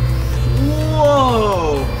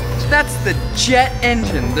 Whoa! That's the jet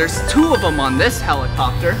engine. There's 2 of them on this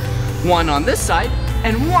helicopter. One on this side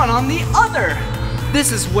and one on the other.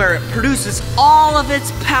 This is where it produces all of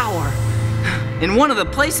its power. And one of the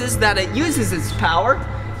places that it uses its power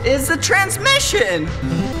is the transmission.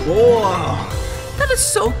 Whoa, that is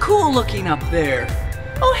so cool looking up there.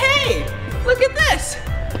 Oh hey, look at this.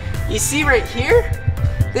 You see right here?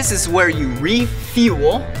 This is where you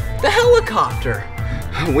refuel the helicopter.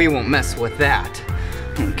 We won't mess with that.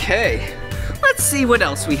 Okay, let's see what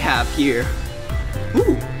else we have here.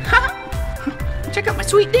 Ooh, check out my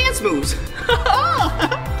sweet dance moves.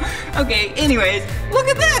 Okay, anyways, look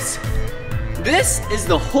at this. This is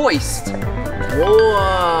the hoist.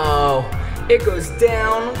 Whoa, it goes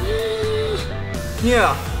down,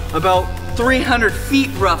 yeah, about 300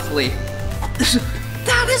 feet roughly.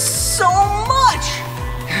 That is so much.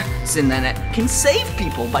 So then it can save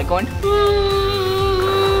people by going,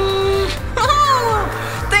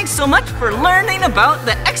 Thanks so much for learning about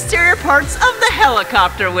the exterior parts of the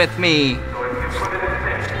helicopter with me.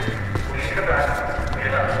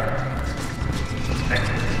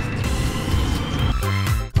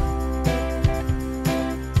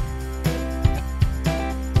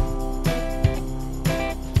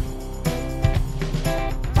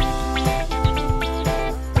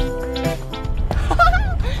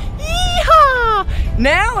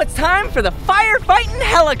 Now it's time for the Firefighting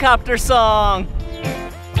helicopter song.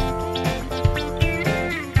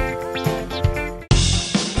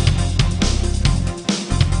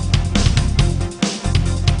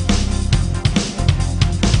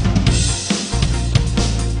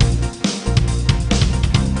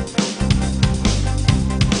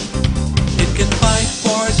 It can fight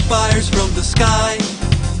forest fires from the sky.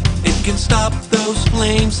 It can stop those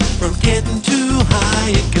flames from getting too high.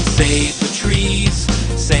 It can save the trees,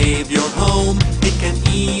 save your home. It can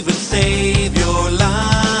even save your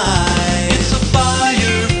life. It's a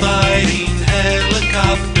firefighting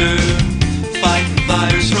helicopter, fighting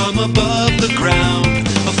fires from above the ground.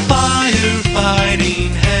 A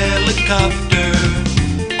firefighting helicopter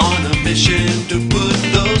on a mission to put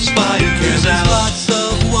those fires out. There's lots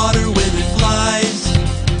of water when it flies.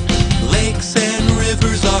 Lakes and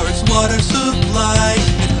rivers are its water supply.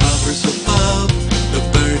 It hovers above the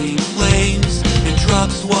burning flames and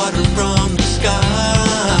drops water from the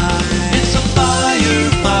sky. It's a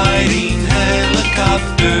firefighting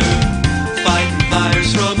helicopter, fighting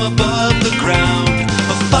fires from above the ground.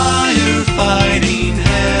 A firefighting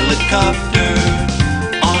helicopter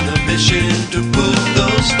on a mission to put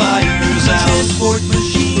those fires out. Transport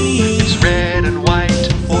machine, it's red and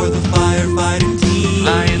white for the firefighting team.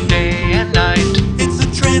 Flying day and night. It's a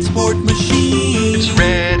transport machine, it's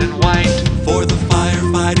red and white for the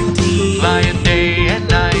firefighting team. Flying day and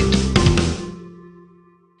night.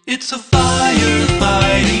 It's a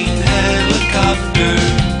firefighting helicopter,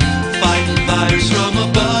 fighting fires from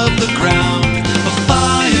above the ground. A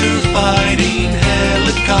firefighting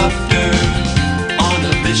helicopter on a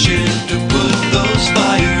mission to put those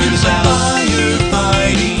fires out.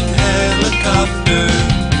 Firefighting helicopter,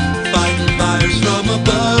 fighting fires from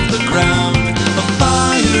above the ground. A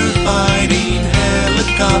firefighting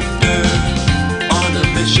helicopter on a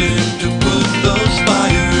mission to put those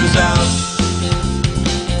fires out.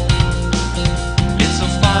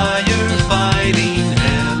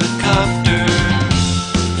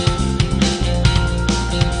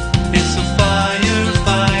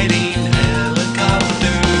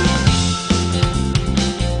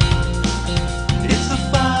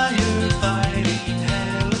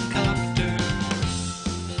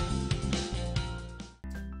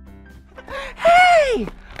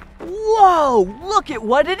 look at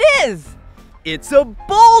what it is. It's a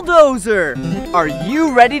bulldozer. Are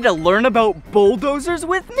you ready to learn about bulldozers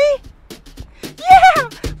with me? Yeah,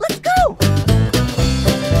 let's go.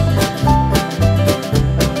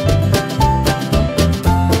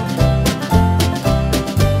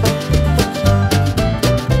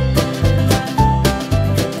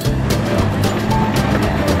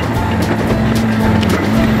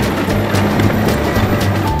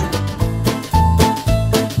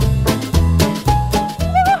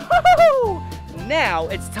 Now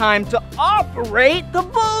it's time to operate the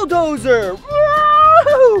bulldozer.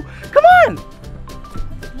 Woo! Come on.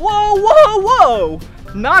 Whoa, whoa, whoa.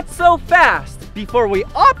 Not so fast. Before we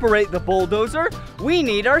operate the bulldozer, we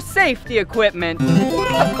need our safety equipment.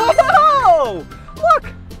 Whoa! Look,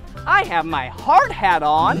 I have my hard hat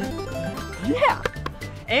on. Yeah,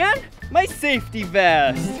 and my safety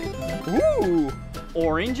vest. Ooh,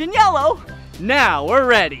 orange and yellow. Now we're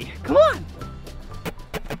ready. Come on.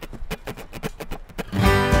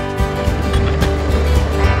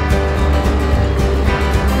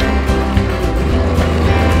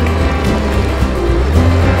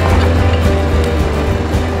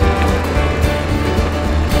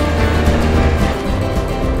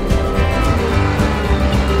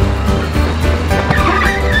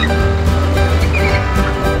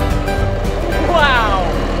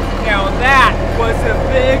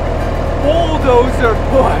 Bulldozer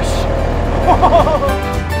push.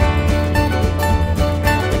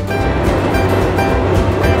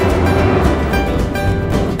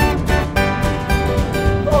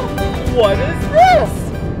 What is this?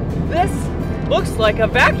 This looks like a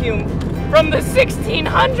vacuum from the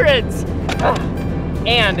 1600s.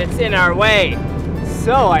 And it's in our way.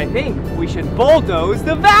 So I think we should bulldoze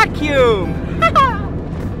the vacuum.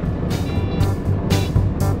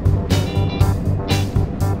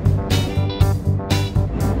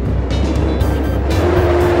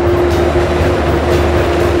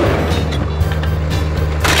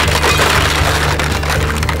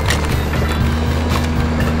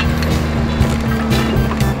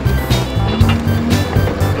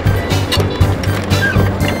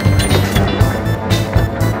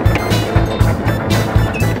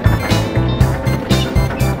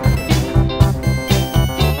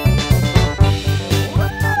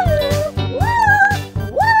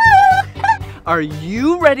 Are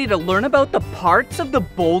you ready to learn about the parts of the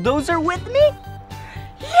bulldozer with me?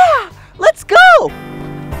 Yeah, let's go!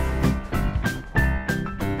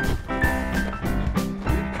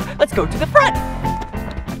 Let's go to the front.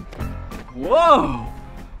 Whoa,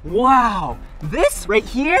 wow, this right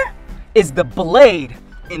here is the blade.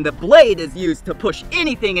 And the blade is used to push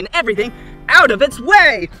anything and everything out of its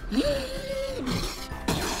way.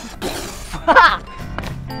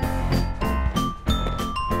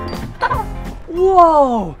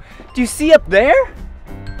 Whoa! Do you see up there?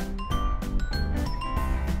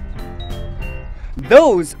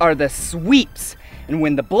 Those are the sweeps. And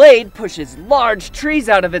when the blade pushes large trees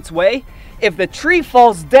out of its way, if the tree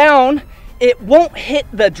falls down, it won't hit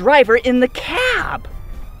the driver in the cab.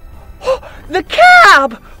 The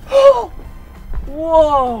cab!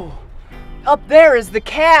 Whoa! Up there is the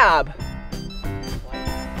cab.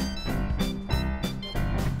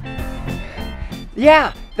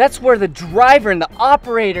 Yeah, that's where the driver and the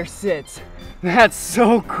operator sits. That's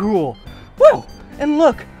so cool. Whoa, and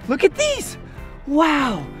look at these.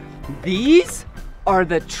 Wow, these are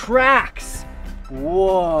the tracks.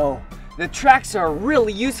 Whoa, the tracks are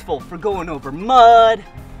really useful for going over mud,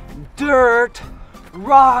 dirt,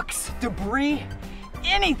 rocks, debris,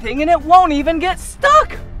 anything, and it won't even get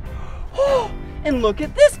stuck. Oh, and look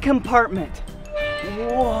at this compartment.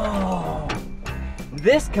 Whoa,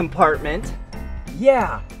 this compartment,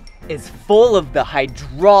 yeah, is full of the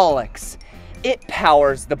hydraulics. It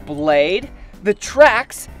powers the blade, the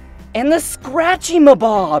tracks, and the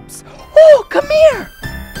scratchy-mabobs. Oh, come here.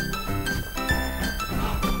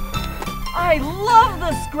 I love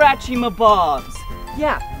the scratchy-mabobs.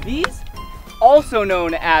 Yeah, these, also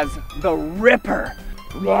known as the Ripper.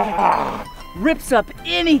 Rips up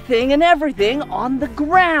anything and everything on the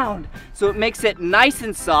ground, so it makes it nice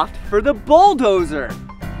and soft for the bulldozer.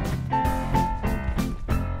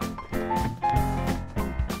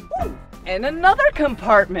 Ooh, and another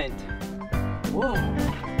compartment. Whoa.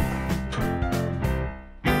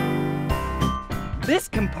 This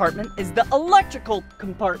compartment is the electrical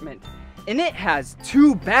compartment, and it has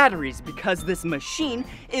 2 batteries because this machine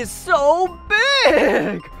is so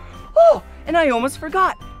big. Oh, and I almost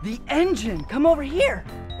forgot, the engine. Come over here.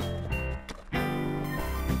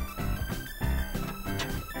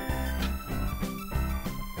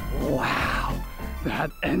 Wow,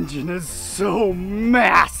 that engine is so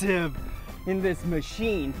massive. in this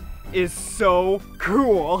machine is so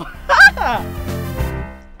cool.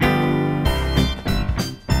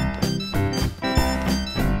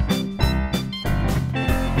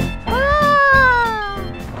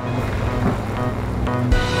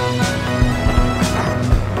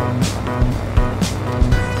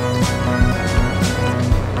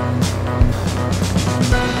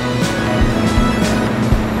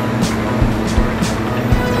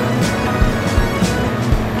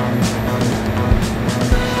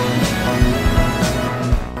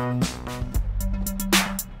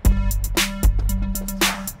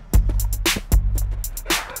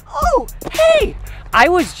 I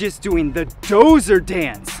was just doing the dozer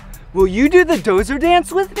dance. Will you do the dozer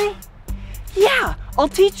dance with me? Yeah, I'll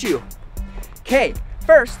teach you. Okay,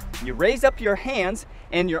 first you raise up your hands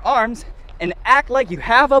and your arms and act like you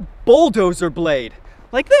have a bulldozer blade,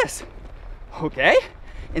 like this. Okay,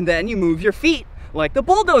 and then you move your feet like the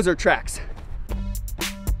bulldozer tracks.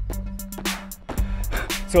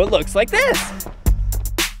 So it looks like this.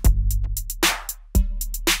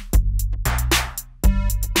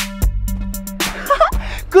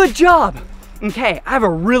 Good job! Okay, I have a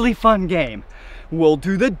really fun game. We'll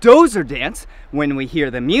do the dozer dance when we hear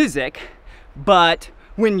the music, but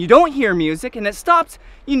when you don't hear music and it stops,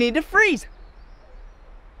 you need to freeze.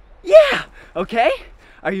 Yeah, okay?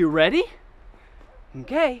 Are you ready?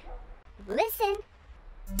 Okay. Listen.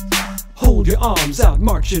 Hold your arms out,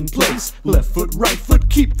 march in place. Left foot, right foot,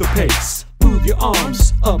 keep the pace. Move your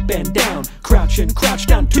arms up and down. Crouch and crouch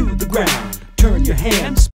down to the ground. Turn your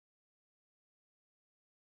hands.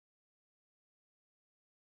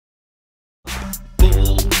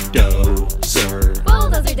 Bulldozer.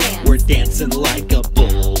 Bulldozer dance. We're dancing like a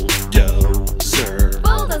bulldozer.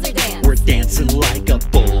 Bulldozer dance. We're dancing like a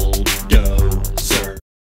bulldozer.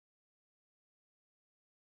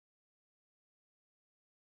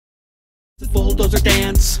 Bulldozer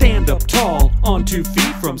dance. Stand up tall on 2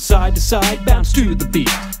 feet, from side to side, bounce to the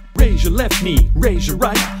beat. Raise your left knee, raise your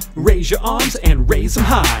right, raise your arms and raise them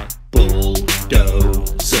high.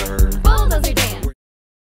 Bulldozer. Bulldozer dance.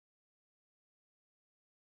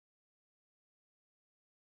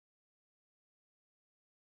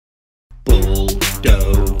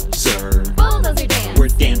 Bulldozer. Bulldozer dance. We're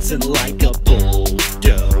dancing like a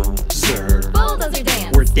bulldozer. Bulldozer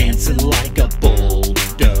dance. We're dancing like a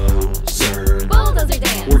bulldozer. Bulldozer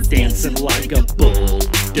dance. We're dancing like a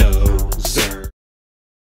bulldozer.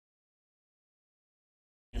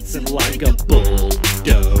 Dancing like a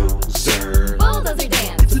bulldozer. Bulldozer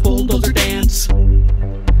dance. It's a bulldozer dance.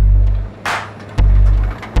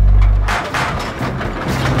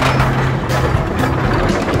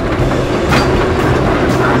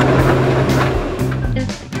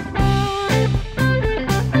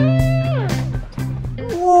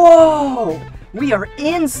 Whoa! We are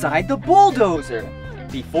inside the bulldozer.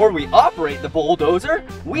 Before we operate the bulldozer,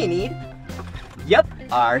 we need,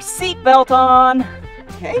 our seatbelt on.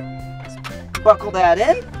 Okay, let's buckle that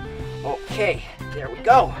in. Okay, there we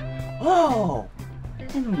go. Oh,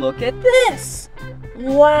 and look at this.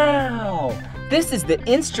 Wow, this is the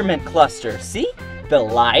instrument cluster. See? The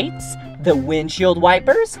lights, the windshield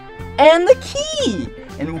wipers, and the key.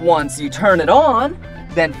 And once you turn it on,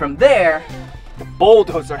 then from there, the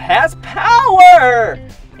bulldozer has power!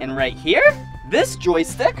 And right here, this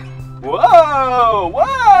joystick,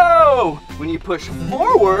 whoa! When you push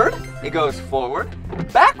forward, it goes forward.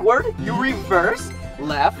 Backward, you reverse,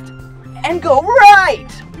 left, and go right!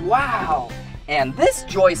 Wow! And this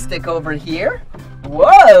joystick over here,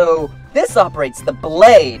 whoa! This operates the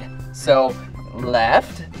blade. So,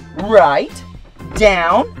 left, right,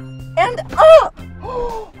 down, and up!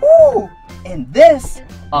 Ooh. And this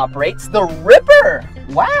operates the ripper.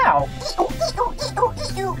 Wow.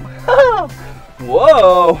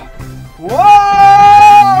 Whoa. Whoa.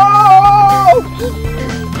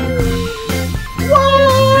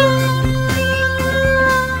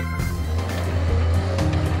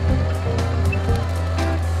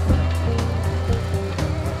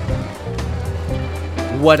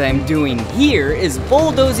 What I'm doing here is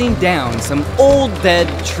bulldozing down some old dead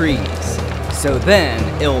trees. So then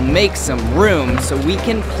it'll make some room so we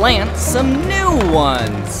can plant some new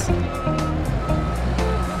ones.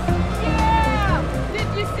 Yeah! Did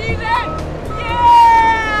you see that?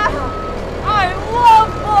 Yeah! I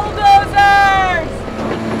love bulldozers!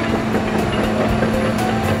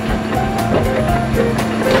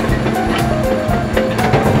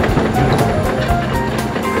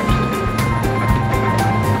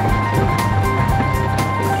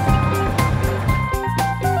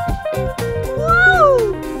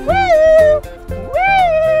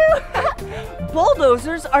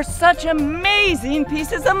 Bulldozers bulldozers are such amazing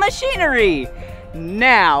pieces of machinery.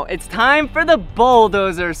 Now it's time for the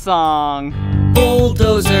bulldozer song.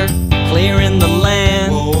 Bulldozer, clearing the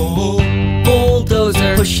land.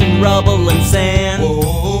 Bulldozer, pushing rubble and sand.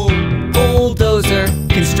 Bulldozer,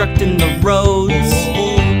 constructing the roads.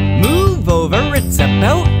 Move over, it's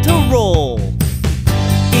about to roll.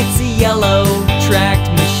 It's a yellow tracked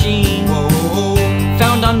machine,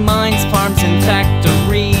 found on mines, farms, and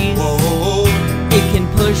factories. It can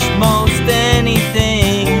push most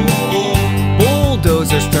anything.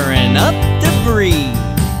 Bulldozers stirring up debris.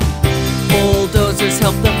 Bulldozers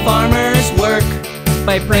help the farmers work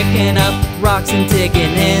by breaking up rocks and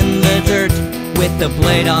digging in the dirt. With the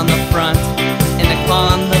blade on the front and a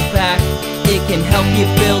claw on the back, it can help you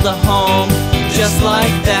build a home just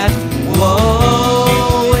like that.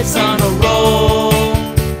 Whoa, it's on a roll.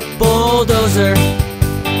 Bulldozer.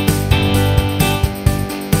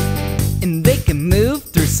 And they can move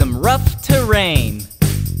through some rough terrain.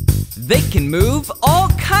 They can move all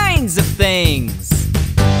kinds of things.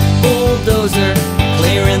 Bulldozer,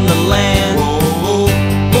 clearing the land.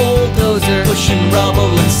 Bulldozer, pushing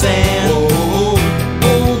rubble and sand.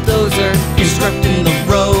 Bulldozer, constructing the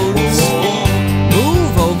roads.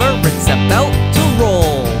 Move over, it's about to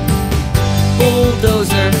roll.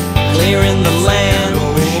 Bulldozer, clearing the land.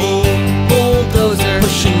 Bulldozer,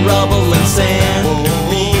 pushing rubble and sand.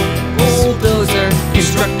 Bulldozer,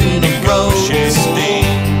 constructing the roads.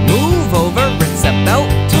 Move over, it's about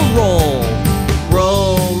to roll.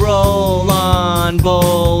 Roll, roll on,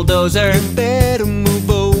 bulldozer. You better move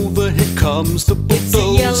over, here comes the bulldozer. It's a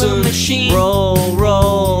yellow machine. Roll,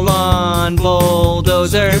 roll on,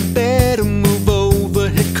 bulldozer. You better move over,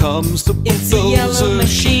 here comes the bulldozer. It's a yellow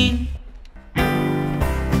machine.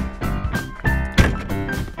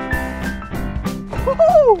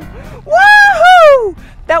 Woohoo!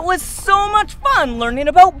 That was so much fun learning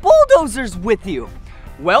about bulldozers with you.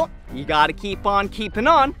 Well, you gotta keep on keeping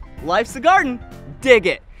on. Life's a garden. Dig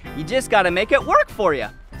it. You just gotta make it work for you.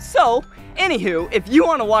 So, anywho, if you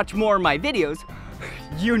wanna watch more of my videos,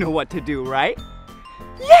 you know what to do, right?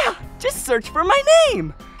 Yeah, just search for my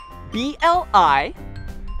name. Blippi.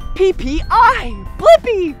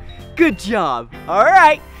 Blippi. Good job. All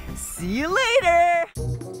right, see you later.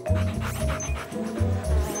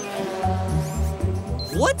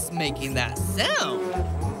 What's making that sound?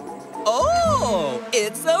 Oh,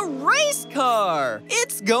 it's a race car!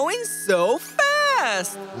 It's going so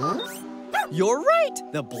fast! You're right,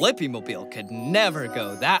 the Blippi-mobile could never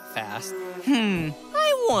go that fast. I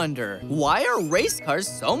wonder, why are race cars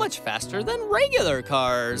so much faster than regular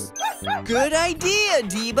cars? Good idea,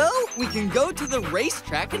 Debo! We can go to the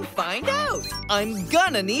racetrack and find out. I'm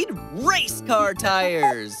gonna need race car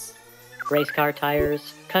tires. Race car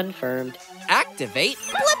tires confirmed. Activate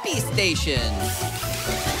Blippi Station.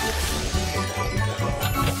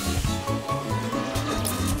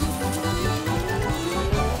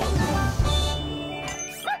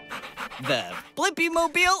 The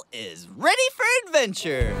Blippi-mobile is ready for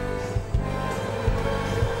adventure.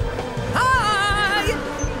 Hi!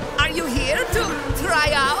 Are you here to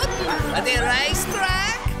try out the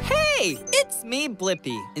racetrack? Hey, it's me,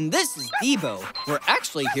 Blippi, and this is Debo. We're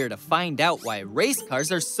actually here to find out why race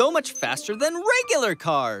cars are so much faster than regular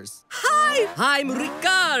cars. Hi, I'm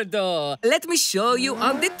Ricardo. Let me show you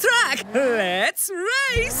on the track. Let's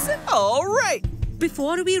race. All right.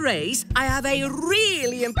 Before we race, I have a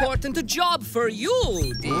really important job for you,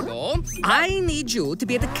 Debo. I need you to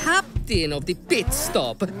be the captain of the pit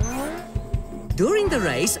stop. During the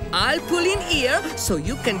race, I'll pull in here so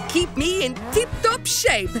you can keep me in tip-top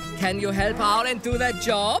shape. Can you help out and do that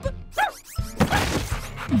job?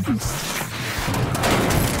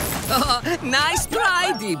 Nice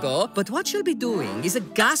try, Debo. But what you'll be doing is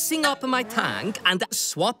gassing up my tank and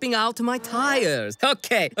swapping out my tires.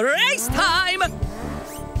 Okay, race time!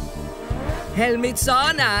 Helmets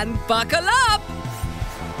on and buckle up!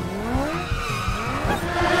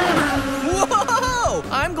 Whoa!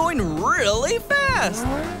 I'm going really fast!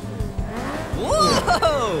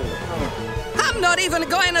 Whoa! I'm not even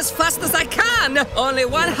going as fast as I can! Only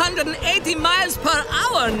 180 miles per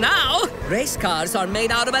hour now! Race cars are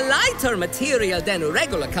made out of a lighter material than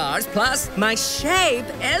regular cars, plus my shape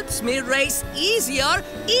helps me race easier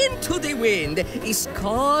into the wind. It's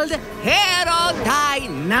called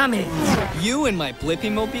aerodynamics. You and my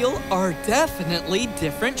Blippi-mobile are definitely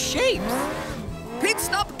different shapes. Pit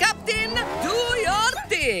stop, Captain! Do your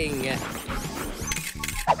thing!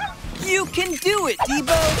 You can do it,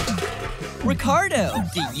 Debo! Ricardo,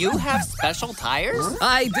 do you have special tires?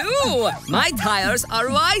 I do! My tires are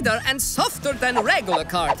wider and softer than regular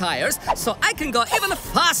car tires, so I can go even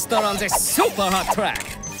faster on this super hot track.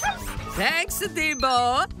 Thanks,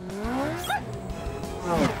 Debo.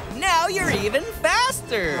 Now you're even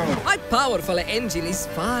faster. My powerful engine is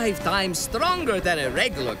 5 times stronger than a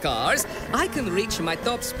regular car's. I can reach my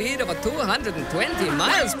top speed of 220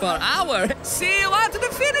 miles per hour. See you at the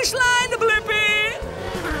finish line, Blippi!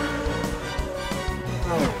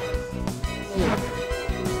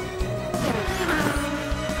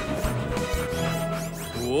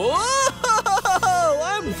 Whoa!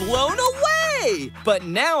 I'm blown away! But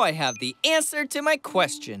now I have the answer to my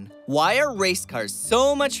question. Why are race cars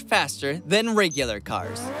so much faster than regular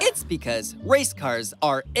cars? It's because race cars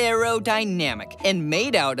are aerodynamic and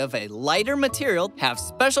made out of a lighter material, have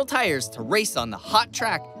special tires to race on the hot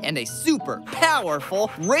track, and a super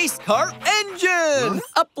powerful race car engine!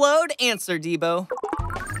 Upload answer, Debo.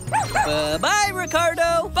 Bye-bye,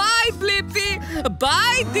 Ricardo. Bye, Blippi.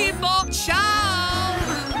 Bye, Debo. Ciao.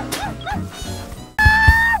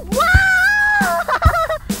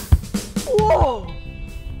 Whoa!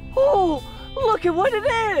 Oh, look at what it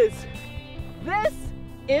is! This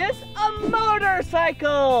is a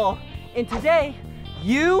motorcycle! And today,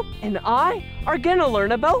 you and I are gonna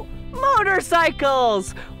learn about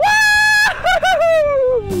motorcycles! Woo!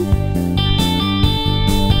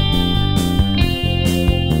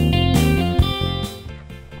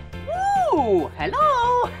 Woo!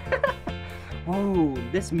 Hello! Whoa,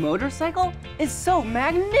 this motorcycle is so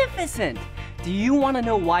magnificent! Do you want to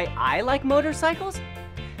know why I like motorcycles?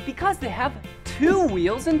 Because they have 2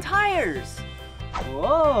 wheels and tires.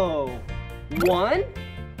 Whoa. 1,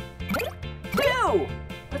 2.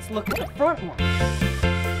 Let's look at the front one.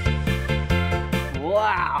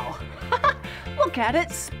 Wow. Look at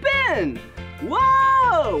it spin.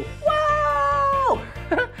 Whoa. Whoa.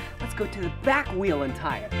 Let's go to the back wheel and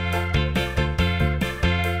tire.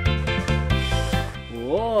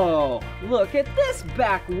 Whoa, look at this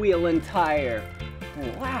back wheel and tire.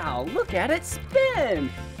 Wow, look at it spin.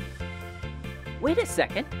 Wait a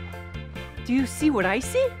second. Do you see what I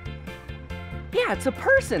see? Yeah, it's a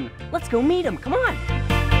person. Let's go meet him, come on.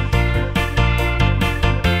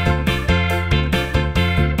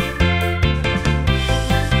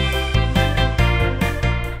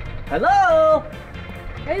 Hello.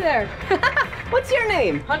 Hey there. What's your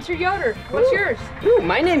name? Hunter Yoder. What's yours? Ooh,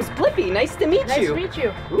 my name's Blippi. Nice to meet you. Nice to meet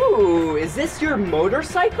you. Ooh, is this your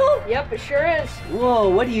motorcycle? Yep, it sure is. Whoa,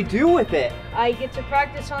 what do you do with it? I get to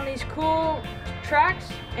practice on these cool tracks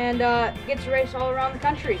and get to race all around the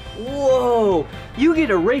country. Whoa, you get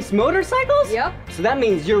to race motorcycles? Yep. So that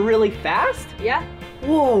means you're really fast? Yeah.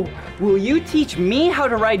 Whoa, will you teach me how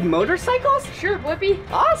to ride motorcycles? Sure, Blippi.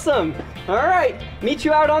 Awesome. All right, meet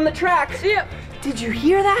you out on the track. See ya. Did you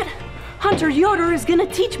hear that? Hunter Yoder is gonna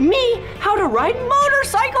teach me how to ride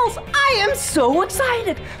motorcycles. I am so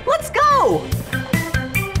excited. Let's go.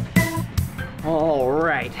 All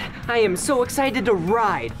right, I am so excited to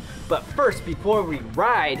ride. But first, before we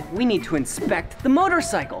ride, we need to inspect the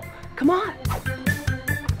motorcycle. Come on.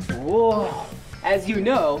 Whoa, as you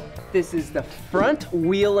know, this is the front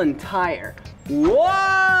wheel and tire.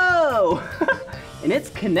 Whoa! And it's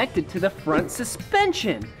connected to the front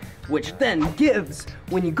suspension, which then gives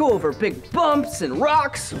when you go over big bumps and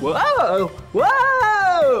rocks. Whoa,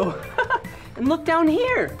 whoa! And look down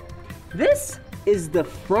here. This is the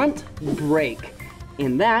front brake,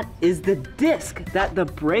 and that is the disc that the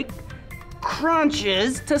brake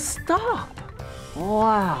crunches to stop.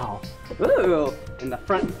 Wow. Ooh, and the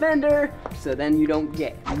front fender, so then you don't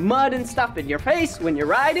get mud and stuff in your face when you're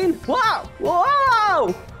riding. Wow,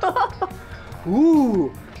 whoa!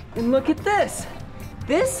 Ooh, and look at this.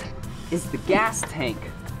 This is the gas tank.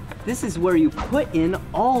 This is where you put in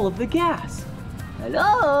all of the gas.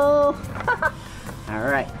 Hello? All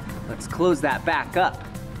right, let's close that back up.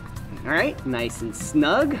 All right, nice and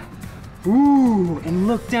snug. Ooh, and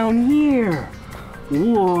look down here.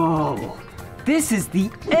 Whoa, this is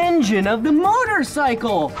the engine of the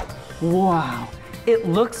motorcycle. Wow, it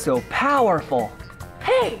looks so powerful.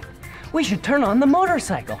 Hey, we should turn on the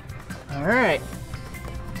motorcycle. All right,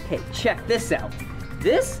 okay, check this out.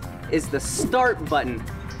 This is the start button.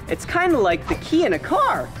 It's kind of like the key in a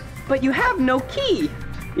car, but you have no key.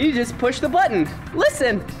 You just push the button.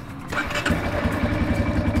 Listen.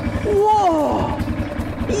 Whoa!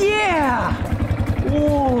 Yeah!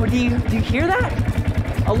 Whoa, do you hear that?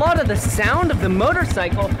 A lot of the sound of the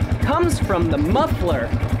motorcycle comes from the muffler,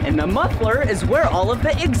 and the muffler is where all of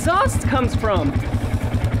the exhaust comes from.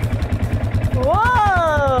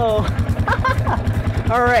 Whoa!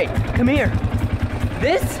 All right, come here.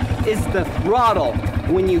 This is the throttle.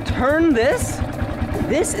 When you turn this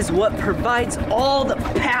is what provides all the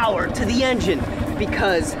power to the engine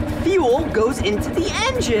because fuel goes into the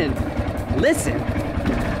engine. Listen.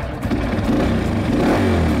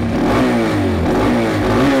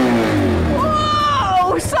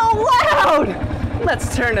 Whoa, so loud!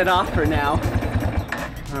 Let's turn it off for now.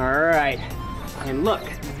 All right, and look,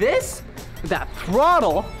 that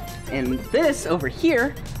throttle, and this over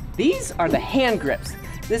here, these are the hand grips.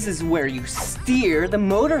 This is where you steer the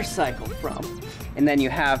motorcycle from. And then you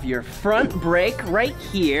have your front brake right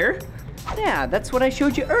here. Yeah, that's what I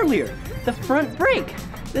showed you earlier, the front brake.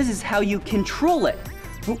 This is how you control it.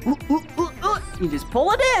 You just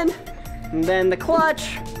pull it in, and then the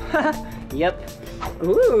clutch. Yep.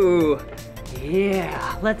 Ooh,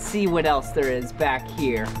 yeah, let's see what else there is back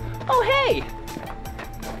here. Oh, hey,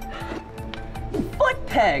 foot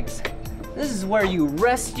pegs. This is where you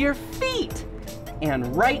rest your feet.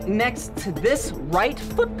 And right next to this right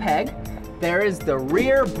foot peg, there is the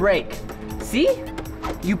rear brake. See?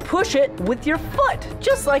 You push it with your foot,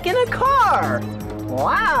 just like in a car.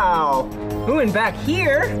 Wow. Ooh, and back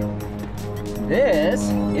here, this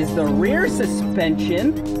is the rear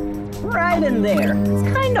suspension right in there. It's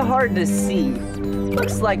kind of hard to see.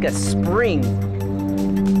 Looks like a spring.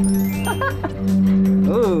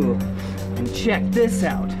 Ooh, and check this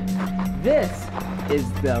out. This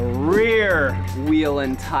is the rear wheel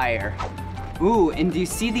and tire. Ooh, and do you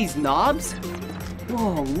see these knobs?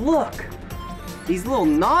 Whoa, look. These little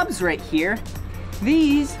knobs right here,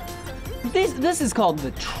 this is called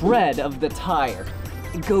the tread of the tire.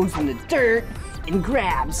 It goes in the dirt and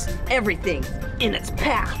grabs everything in its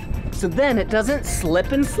path. So then it doesn't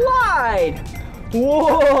slip and slide.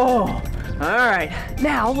 Whoa! All right,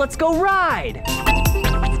 now let's go ride.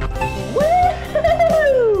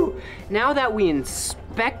 Woo! Now that we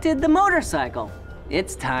inspected the motorcycle,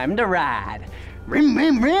 it's time to ride. Rim,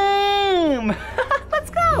 rim, rim! Let's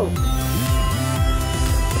go!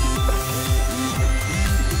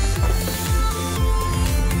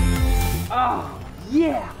 Oh,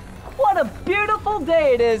 yeah! What a beautiful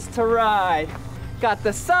day it is to ride. Got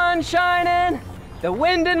the sun shining, the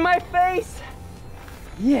wind in my face.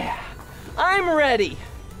 Yeah, I'm ready.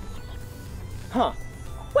 Huh,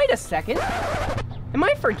 wait a second. Am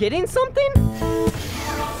I forgetting something?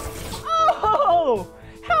 Oh,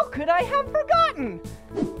 how could I have forgotten?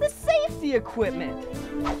 The safety equipment.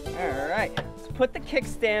 All right, let's put the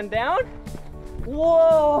kickstand down.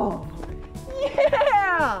 Whoa,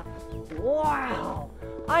 yeah, wow.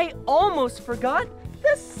 I almost forgot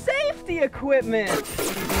the safety equipment.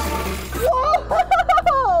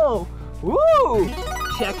 Whoa, woo,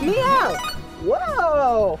 check me out.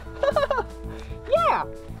 Whoa, yeah,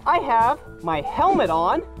 I have my helmet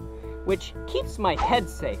on, which keeps my head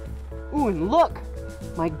safe. Ooh, and look,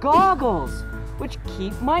 my goggles, which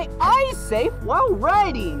keep my eyes safe while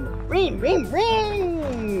riding. Ring, ring,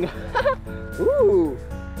 ring. Ooh,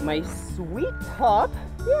 my sweet top.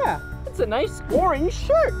 Yeah, it's a nice orange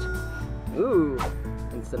shirt. Ooh,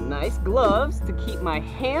 and some nice gloves to keep my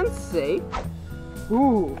hands safe.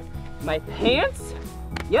 Ooh, my pants.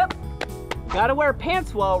 Yep, gotta wear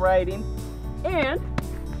pants while riding. And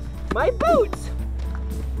my boots.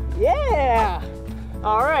 Yeah.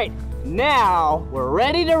 All right, now we're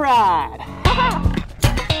ready to ride.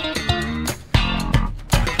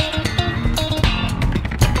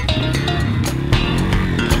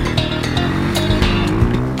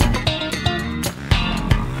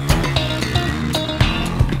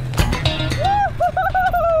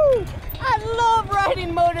 I love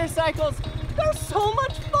riding motorcycles. They're so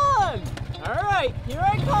much fun. All right, here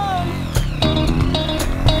I come.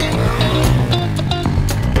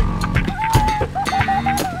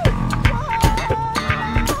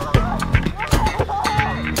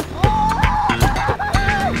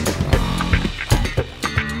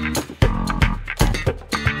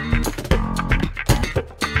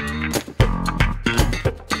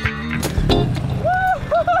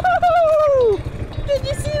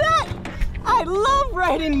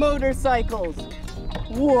 Riding motorcycles.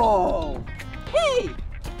 Whoa. Hey,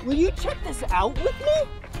 will you check this out with me?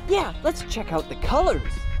 Yeah, let's check out the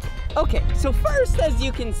colors. Okay, so first, as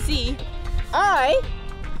you can see, I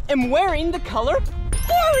am wearing the color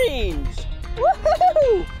orange.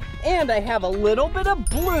 Woohoo! And I have a little bit of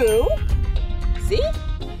blue. See?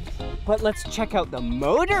 But let's check out the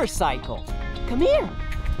motorcycle. Come here.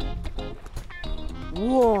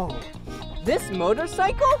 Whoa. This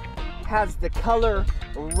motorcycle has the color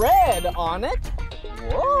red on it.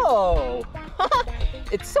 Whoa,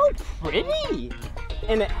 it's so pretty.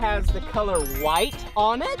 And it has the color white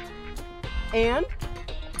on it and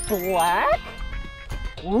black.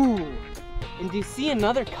 Ooh, and do you see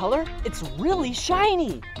another color? It's really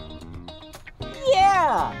shiny.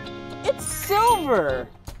 Yeah, it's silver.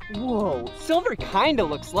 Whoa, silver kinda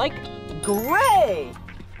looks like gray.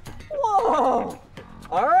 Whoa,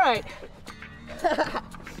 all right.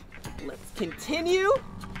 Let's continue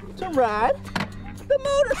to ride the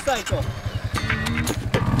motorcycle.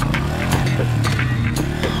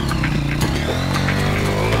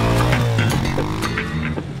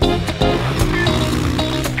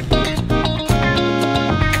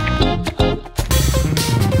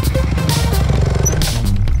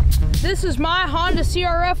 This is my Honda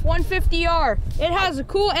CRF 150R. It has a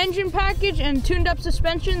cool engine package and tuned up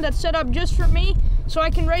suspension that's set up just for me, so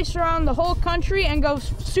I can race around the whole country and go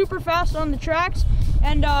super fast on the tracks.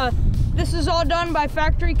 And this is all done by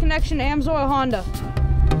factory connection Amsoil Honda.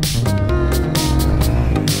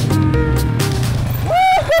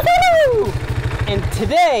 Woo-hoo-hoo! And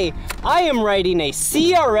today I am riding a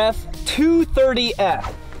CRF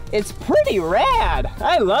 230F. It's pretty rad.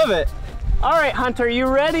 I love it. All right, Hunter, you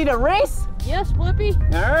ready to race? Yes, Blippi.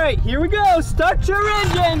 All right, here we go. Start your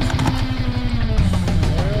engines.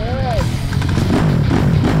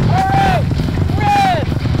 All right, red,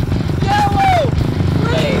 yellow,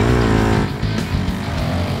 green.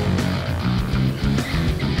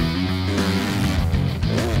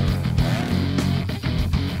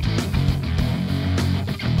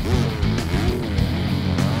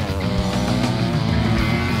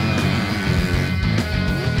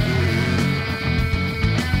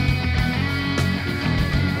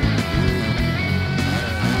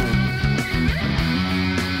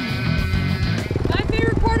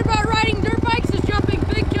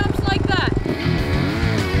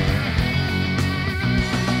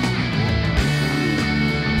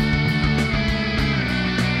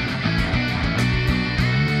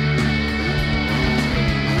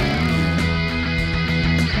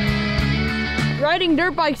 Riding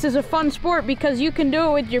dirt bikes is a fun sport because you can do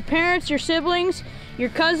it with your parents, your siblings, your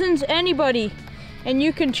cousins, anybody. And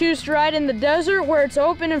you can choose to ride in the desert where it's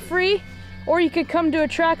open and free, or you could come to a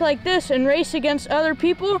track like this and race against other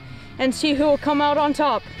people and see who will come out on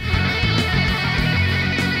top.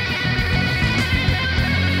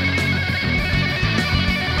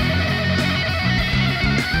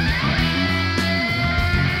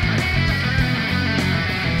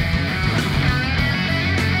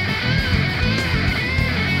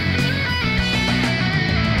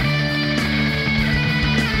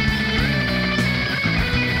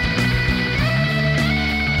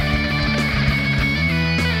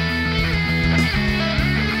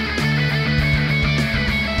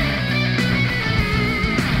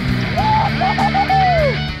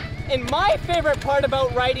 And my favorite part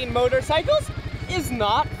about riding motorcycles is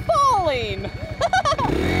not falling.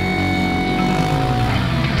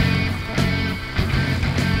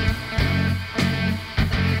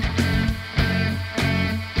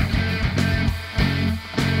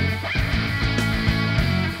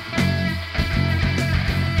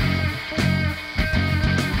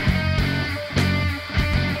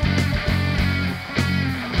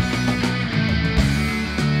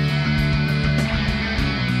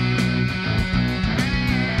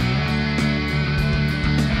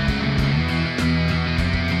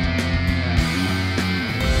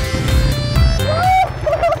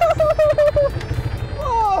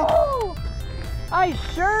 I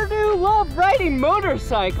sure do love riding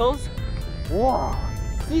motorcycles. Whoa,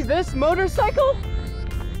 see this motorcycle?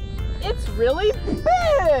 It's really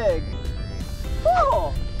big.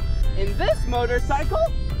 Cool. And this motorcycle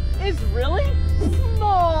is really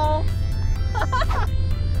small.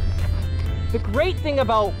 The great thing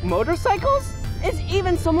about motorcycles is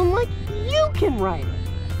even someone like you can ride it.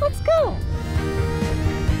 Let's go.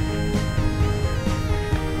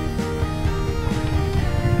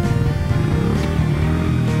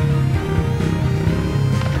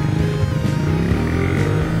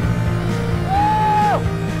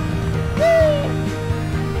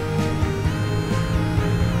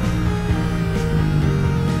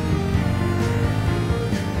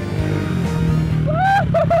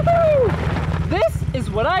 This is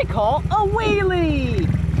what I call a wheelie.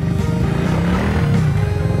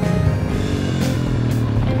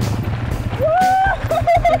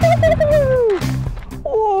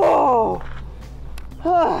 Whoa!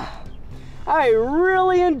 I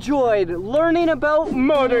really enjoyed learning about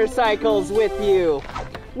motorcycles with you.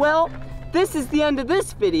 Well, this is the end of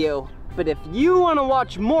this video, but if you want to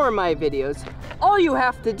watch more of my videos, all you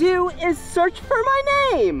have to do is search for my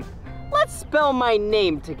name. Let's spell my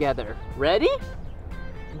name together. Ready?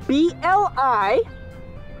 B-L-I-P-P-I.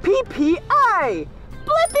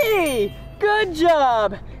 Blippi! Good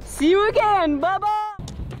job. See you again. Bye-bye.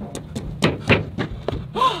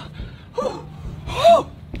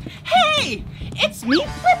 Hey, it's me,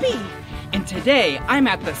 Blippi. And today I'm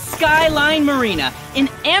at the Skyline Marina in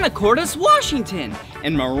Anacortes, Washington.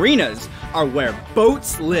 And marinas are where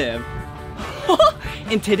boats live.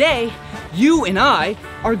 And today, you and I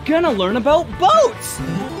are gonna learn about boats.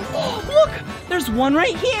 Look, there's one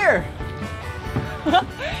right here.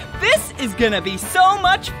 This is gonna be so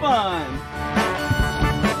much fun.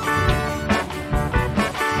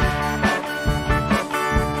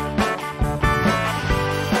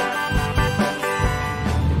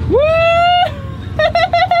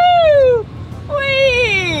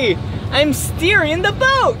 Whee! I'm steering the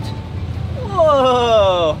boat.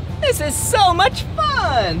 Whoa, this is so much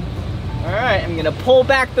fun. All right, I'm gonna pull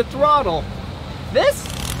back the throttle. This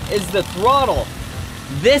is the throttle.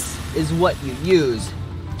 This is what you use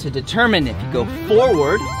to determine if you go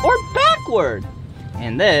forward or backward.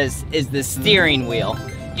 And this is the steering wheel.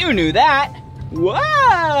 You knew that.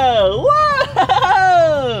 Whoa,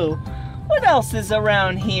 whoa! What else is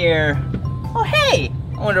around here? Oh, hey,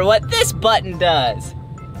 I wonder what this button does.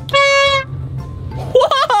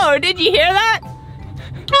 Whoa, did you hear that?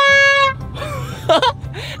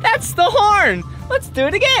 That's the horn. Let's do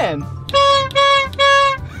it again.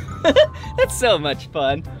 That's so much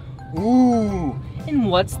fun. Ooh, and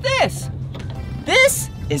what's this? This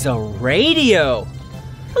is a radio.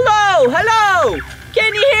 Hello, hello,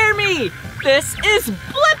 can you hear me? This is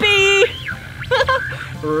Blippi.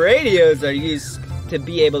 Radios are used to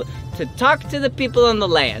be able to talk to the people on the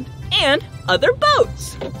land and other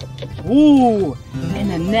boats. Ooh,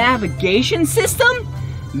 and a navigation system?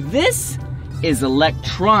 This is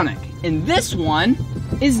electronic, and this one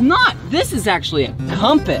is not. This is actually a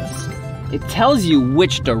compass. It tells you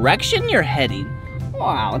which direction you're heading.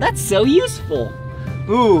 Wow, that's so useful.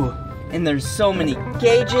 Ooh, and there's so many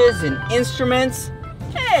gauges and instruments.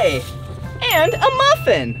 Hey, and a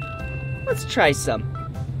muffin. Let's try some.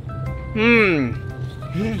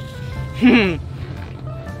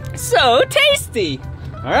 So tasty.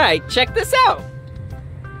 All right, check this out.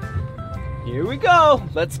 Here we go.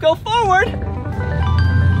 Let's go forward.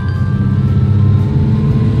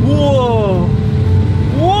 Whoa.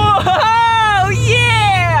 Whoa,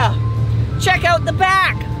 yeah! Check out the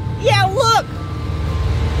back. Yeah, look.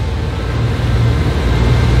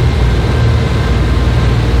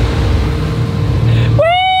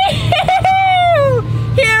 Woo!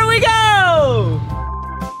 Here we go.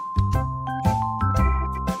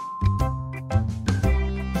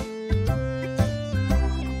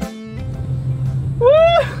 Woo!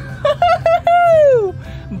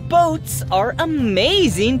 Boats are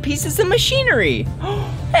amazing pieces of machinery.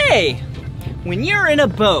 Hey, when you're in a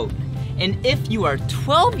boat, and if you are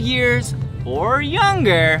 12 years or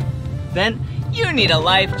younger, then you need a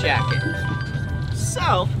life jacket.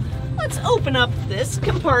 So, let's open up this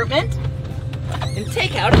compartment and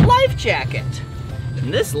take out a life jacket.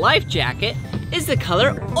 And this life jacket is the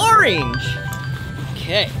color orange.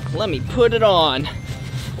 Okay, let me put it on.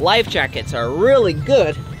 Life jackets are really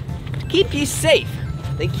good to keep you safe.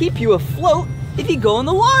 They keep you afloat if you go in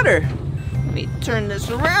the water. Let me turn this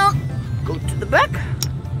around, go to the back.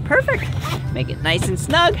 Perfect, make it nice and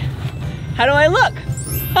snug. How do I look?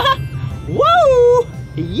 Whoa,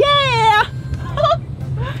 yeah,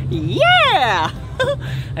 yeah.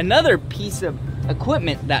 Another piece of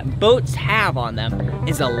equipment that boats have on them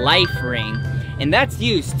is a life ring. And that's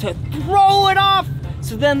used to throw it off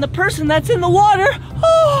so then the person that's in the water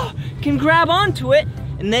can grab onto it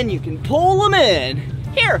and then you can pull them in.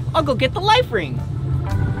 Here, I'll go get the life ring.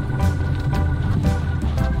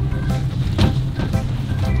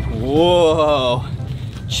 Whoa,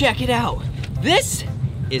 check it out. This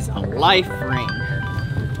is a life ring.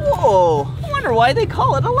 Whoa, I wonder why they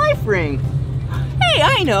call it a life ring. Hey,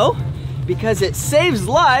 I know, because it saves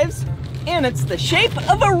lives and it's the shape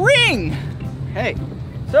of a ring. Hey,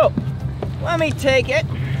 so let me take it,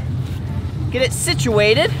 get it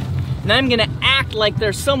situated, and I'm gonna act like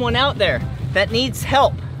there's someone out there that needs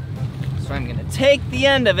help. So I'm gonna take the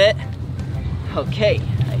end of it. Okay,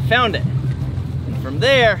 I found it. And from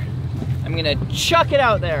there, I'm gonna chuck it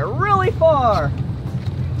out there really far.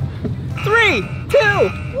 3, 2,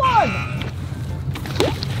 1.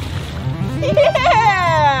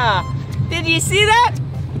 Yeah! Did you see that?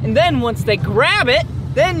 And then once they grab it,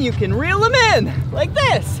 then you can reel them in, like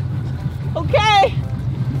this. Okay,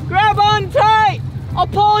 grab on tight. I'll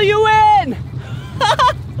pull you in.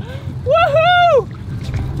 Woohoo!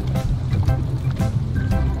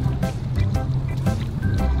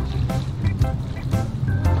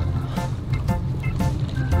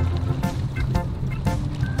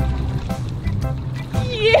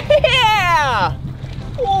 Yeah!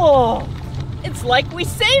 Whoa, it's like we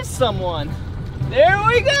saved someone. There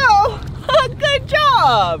we go. Good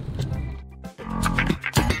job!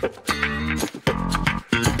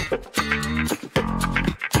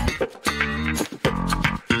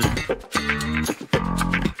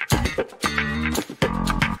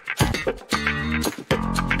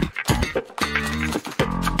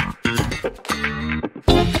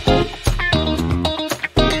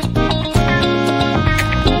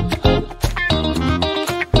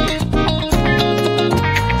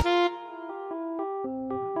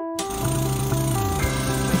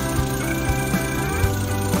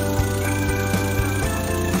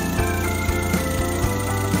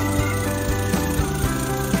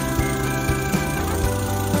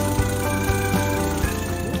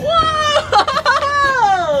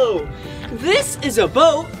 This is a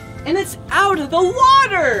boat, and it's out of the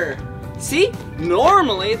water. See,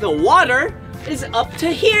 normally the water is up to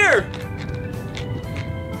here.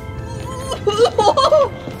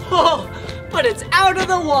 But it's out of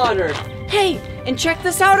the water. Hey, and check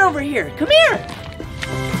this out over here. Come here.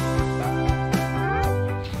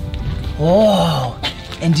 Whoa,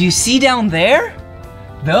 and do you see down there?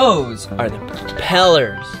 Those are the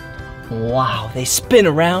propellers. Wow, they spin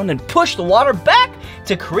around and push the water back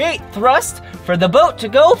to create thrust for the boat to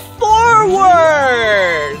go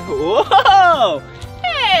forward. Whoa!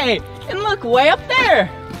 Hey, and look way up there.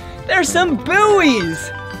 There's some buoys.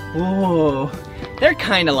 Whoa, they're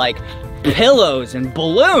kind of like pillows and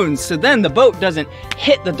balloons, so then the boat doesn't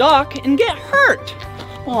hit the dock and get hurt.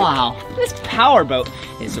 Wow, this power boat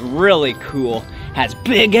is really cool. Has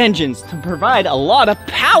big engines to provide a lot of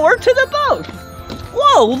power to the boat.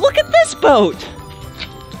 Whoa, look at this boat.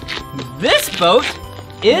 This boat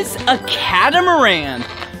is a catamaran.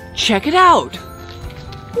 Check it out.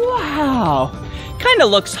 Wow, kind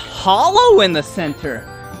of looks hollow in the center.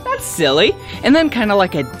 That's silly. And then kind of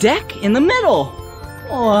like a deck in the middle.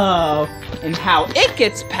 Whoa, and how it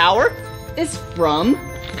gets power is from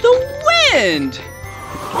the wind.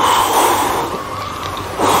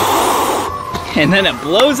 And then it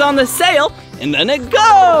blows on the sail, and then it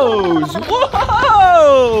goes.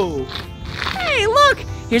 Whoa! Hey, look,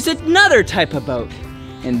 here's another type of boat.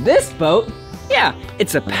 And this boat, yeah,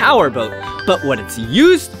 it's a power boat, but what it's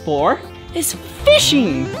used for is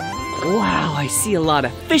fishing. Wow, I see a lot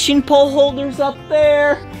of fishing pole holders up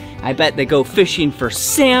there. I bet they go fishing for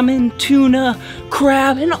salmon, tuna,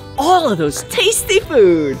 crab, and all of those tasty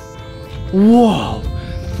food. Whoa,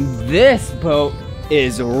 this boat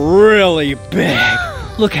is really big.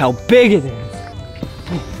 Look how big it is.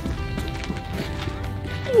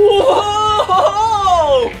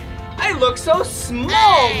 Whoa! I look so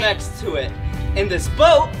small next to it. And this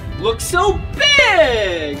boat looks so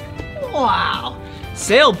big. Wow.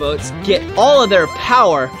 Sailboats get all of their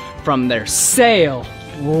power from their sail.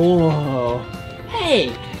 Whoa.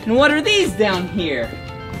 Hey, and what are these down here?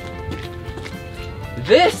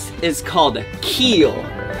 This is called a keel.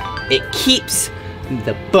 It keeps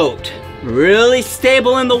the boat really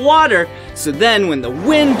stable in the water, so then when the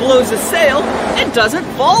wind blows a sail, it doesn't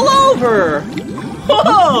fall over.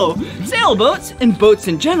 Whoa! Sailboats and boats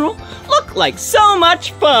in general look like so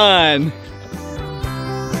much fun.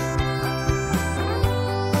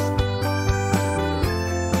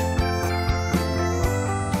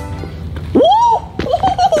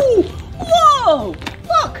 Whoa!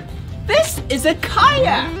 Look, this is a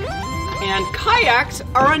kayak. And kayaks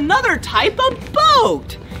are another type of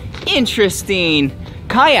boat. Interesting.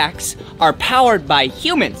 Kayaks are powered by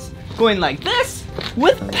humans, going like this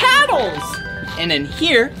with paddles. And in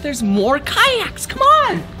here, there's more kayaks. Come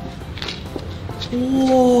on.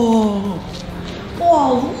 Whoa.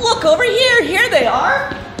 Whoa, look over here. Here they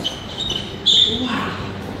are. Wow.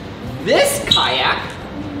 This kayak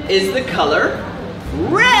is the color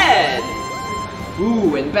red.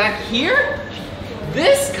 Ooh, and back here,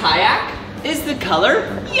 this kayak is the color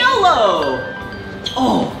yellow.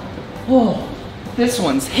 Oh, whoa, this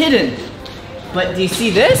one's hidden. But do you see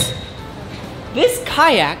this? This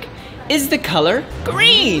kayak is the color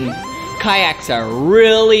green. Kayaks are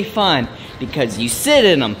really fun because you sit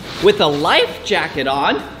in them with a life jacket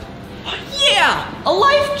on. Yeah, a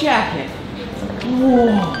life jacket.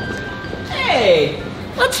 Whoa. Hey,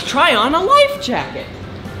 let's try on a life jacket.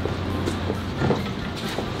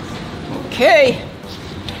 Okay,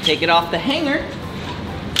 take it off the hanger.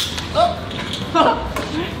 Oh.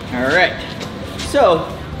 All right, so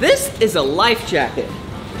this is a life jacket.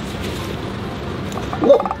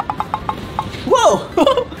 Whoa,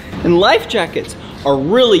 whoa, and life jackets are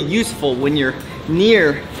really useful when you're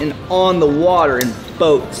near and on the water in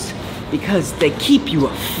boats because they keep you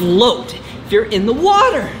afloat if you're in the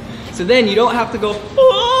water. So then you don't have to go,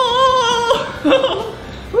 oh.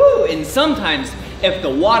 And sometimes if the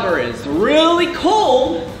water is really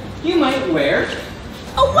cold, you might wear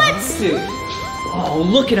a wetsuit. Oh,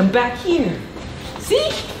 look at them back here.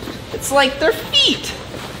 See? It's like their feet.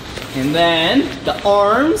 And then the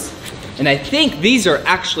arms. And I think these are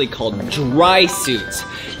actually called dry suits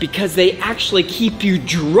because they actually keep you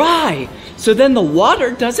dry. So then the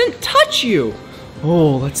water doesn't touch you.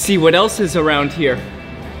 Oh, let's see what else is around here.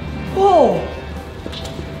 Oh.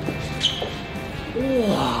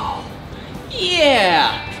 Wow.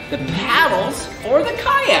 Yeah, the paddles or the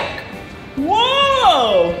kayak.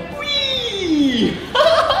 Whoa! Whee!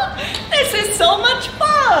 This is so much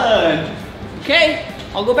fun! Okay,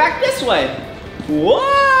 I'll go back this way. Whoa!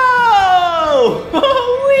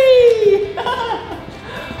 Whee!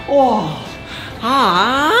 Oh!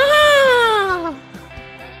 Ah!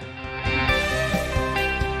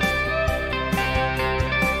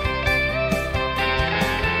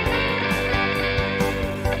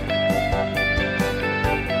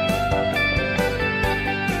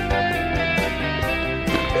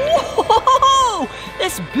 Whoa!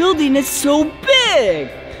 This building is so big!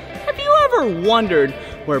 Have you ever wondered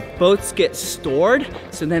where boats get stored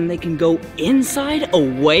so then they can go inside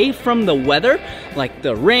away from the weather, like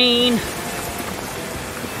the rain,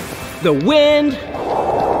 the wind,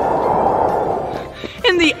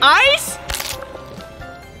 and the ice?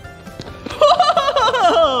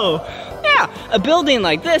 Whoa! Yeah, a building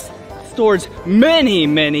like this stores many,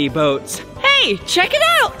 many boats. Hey, check it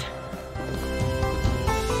out!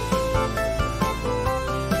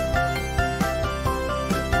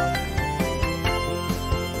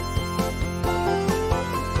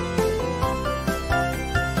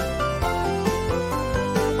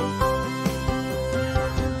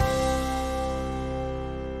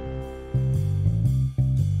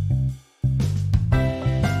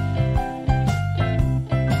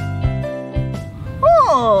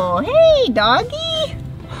 Oh, hey, doggy.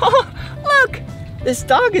 Look, this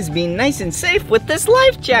dog is being nice and safe with this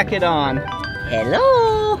life jacket on.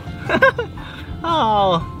 Hello.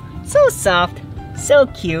 Oh, so soft, so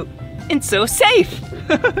cute, and so safe.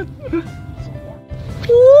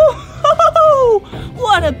 Whoa,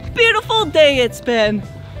 what a beautiful day it's been.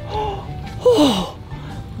 Oh,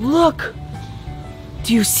 look.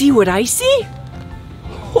 Do you see what I see?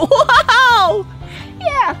 Wow.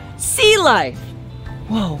 Yeah, sea life.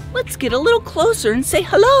 Whoa, let's get a little closer and say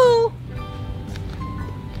hello.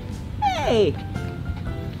 Hey.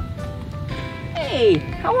 Hey,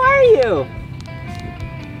 how are you?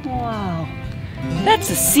 Wow, that's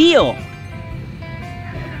a seal.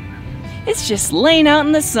 It's just laying out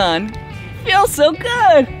in the sun. Feels so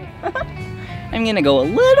good. I'm gonna go a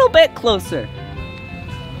little bit closer.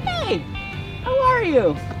 Hey, how are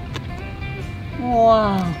you?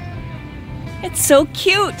 Wow, it's so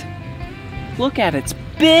cute. Look at its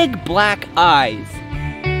big black eyes.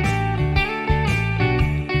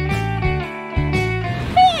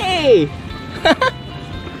 Hey!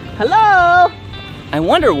 Hello! I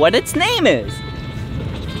wonder what its name is.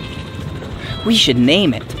 We should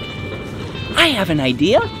name it. I have an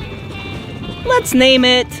idea. Let's name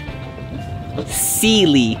it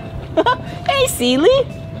Sealy. Hey, Sealy!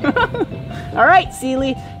 All right,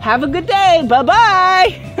 Sealy, have a good day.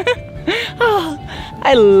 Bye-bye! Oh,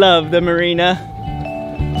 I love the marina.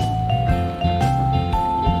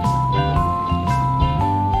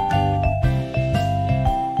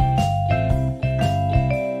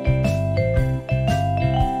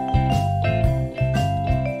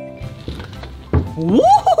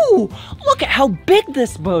 Woo! Look at how big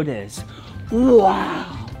this boat is.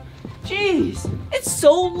 Wow. Jeez, it's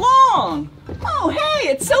so long. Oh, hey,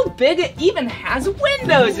 it's so big it even has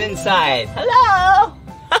windows inside. Hello.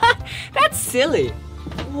 That's silly.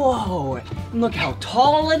 Whoa, look how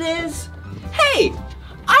tall it is. Hey,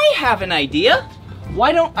 I have an idea.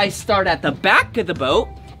 Why don't I start at the back of the boat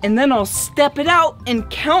and then I'll step it out and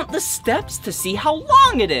count the steps to see how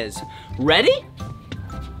long it is. Ready?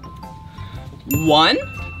 1,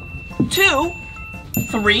 2,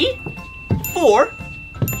 3, 4,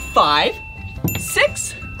 5,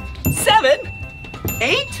 6, 7,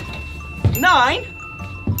 8, 9,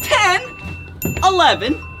 10,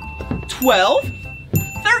 11, 12,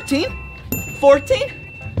 13, 14,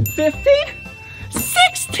 15,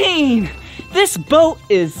 16! This boat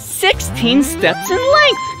is 16 steps in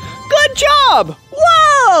length! Good job!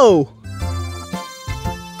 Whoa!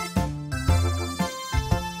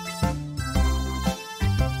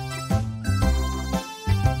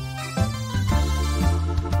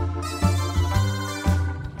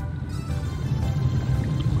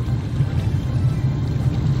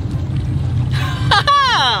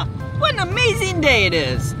 What an amazing day it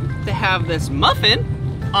is to have this muffin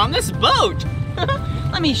on this boat.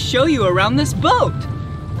 Let me show you around this boat.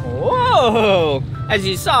 Whoa! As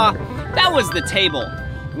you saw, that was the table.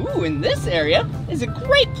 Ooh, in this area is a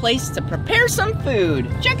great place to prepare some food.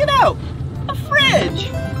 Check it out, a fridge.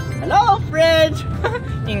 Hello, fridge.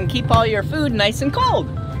 You can keep all your food nice and cold.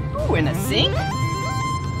 Ooh, and a sink.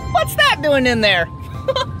 What's that doing in there?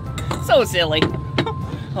 So silly.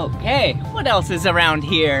 Okay, what else is around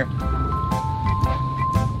here?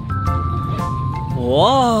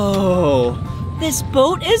 Whoa, this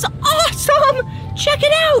boat is awesome! Check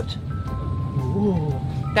it out! Ooh,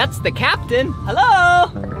 that's the captain. Hello!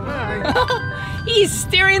 Hi. He's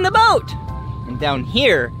steering the boat. And down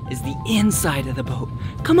here is the inside of the boat.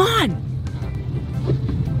 Come on!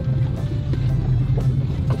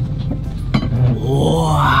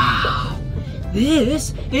 Wow!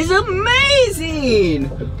 This is amazing!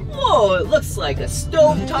 Whoa, it looks like a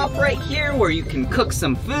stovetop right here where you can cook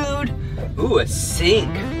some food. Ooh, a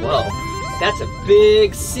sink. Whoa, that's a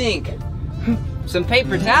big sink. Some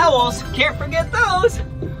paper towels, can't forget those.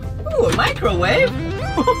 Ooh, a microwave.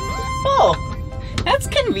 Oh, that's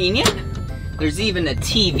convenient. There's even a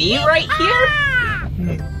TV right here.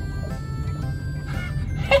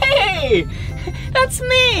 Hey, that's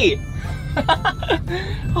me.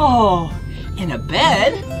 Oh, in a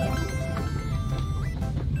bed.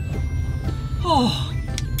 Oh.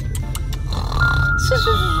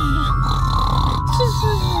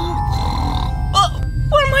 Oh,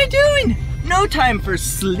 what am I doing? No time for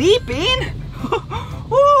sleeping.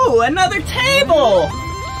 Ooh, another table.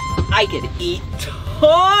 I could eat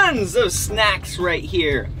tons of snacks right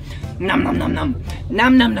here. Nom nom nom nom.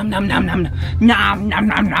 Nom nom nom nom nom nom. Nom nom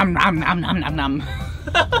nom nom nom nom nom nom nom.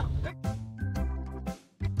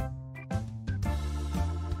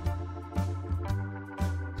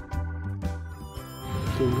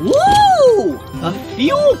 Woo! A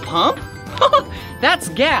fuel pump? That's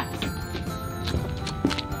gas.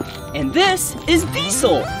 And this is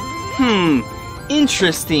diesel.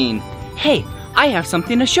 Interesting. Hey, I have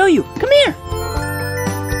something to show you. Come here.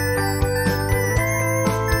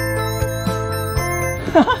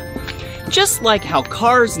 Just like how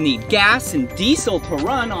cars need gas and diesel to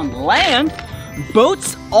run on land,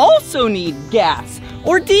 boats also need gas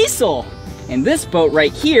or diesel. And this boat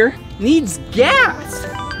right here needs gas.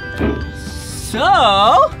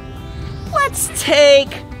 So, let's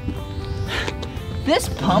take this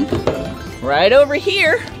pump right over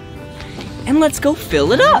here and let's go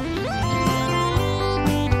fill it up.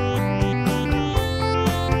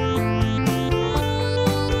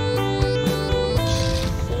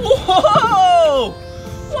 Whoa!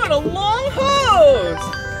 What a long hose!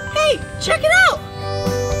 Hey, check it out!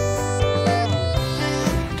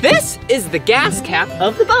 This is the gas cap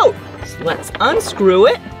of the boat. So let's unscrew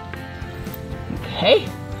it. Okay,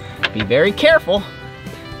 be very careful.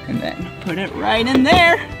 And then put it right in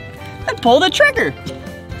there and pull the trigger.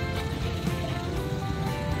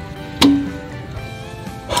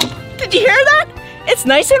 Did you hear that? It's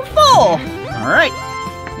nice and full. All right,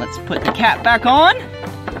 let's put the cap back on.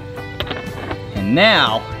 And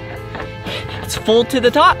now, it's full to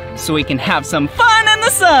the top so we can have some fun in the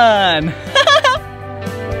sun.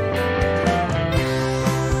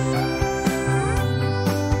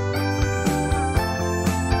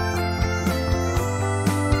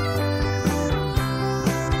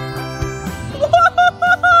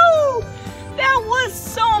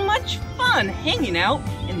 Hanging out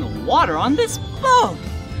in the water on this boat.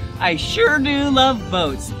 I sure do love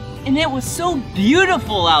boats, and it was so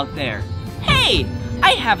beautiful out there. Hey,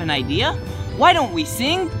 I have an idea. Why don't we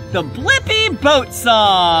sing the Blippi boat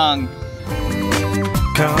song?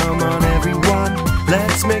 Come on everyone,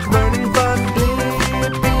 let's make learning fun.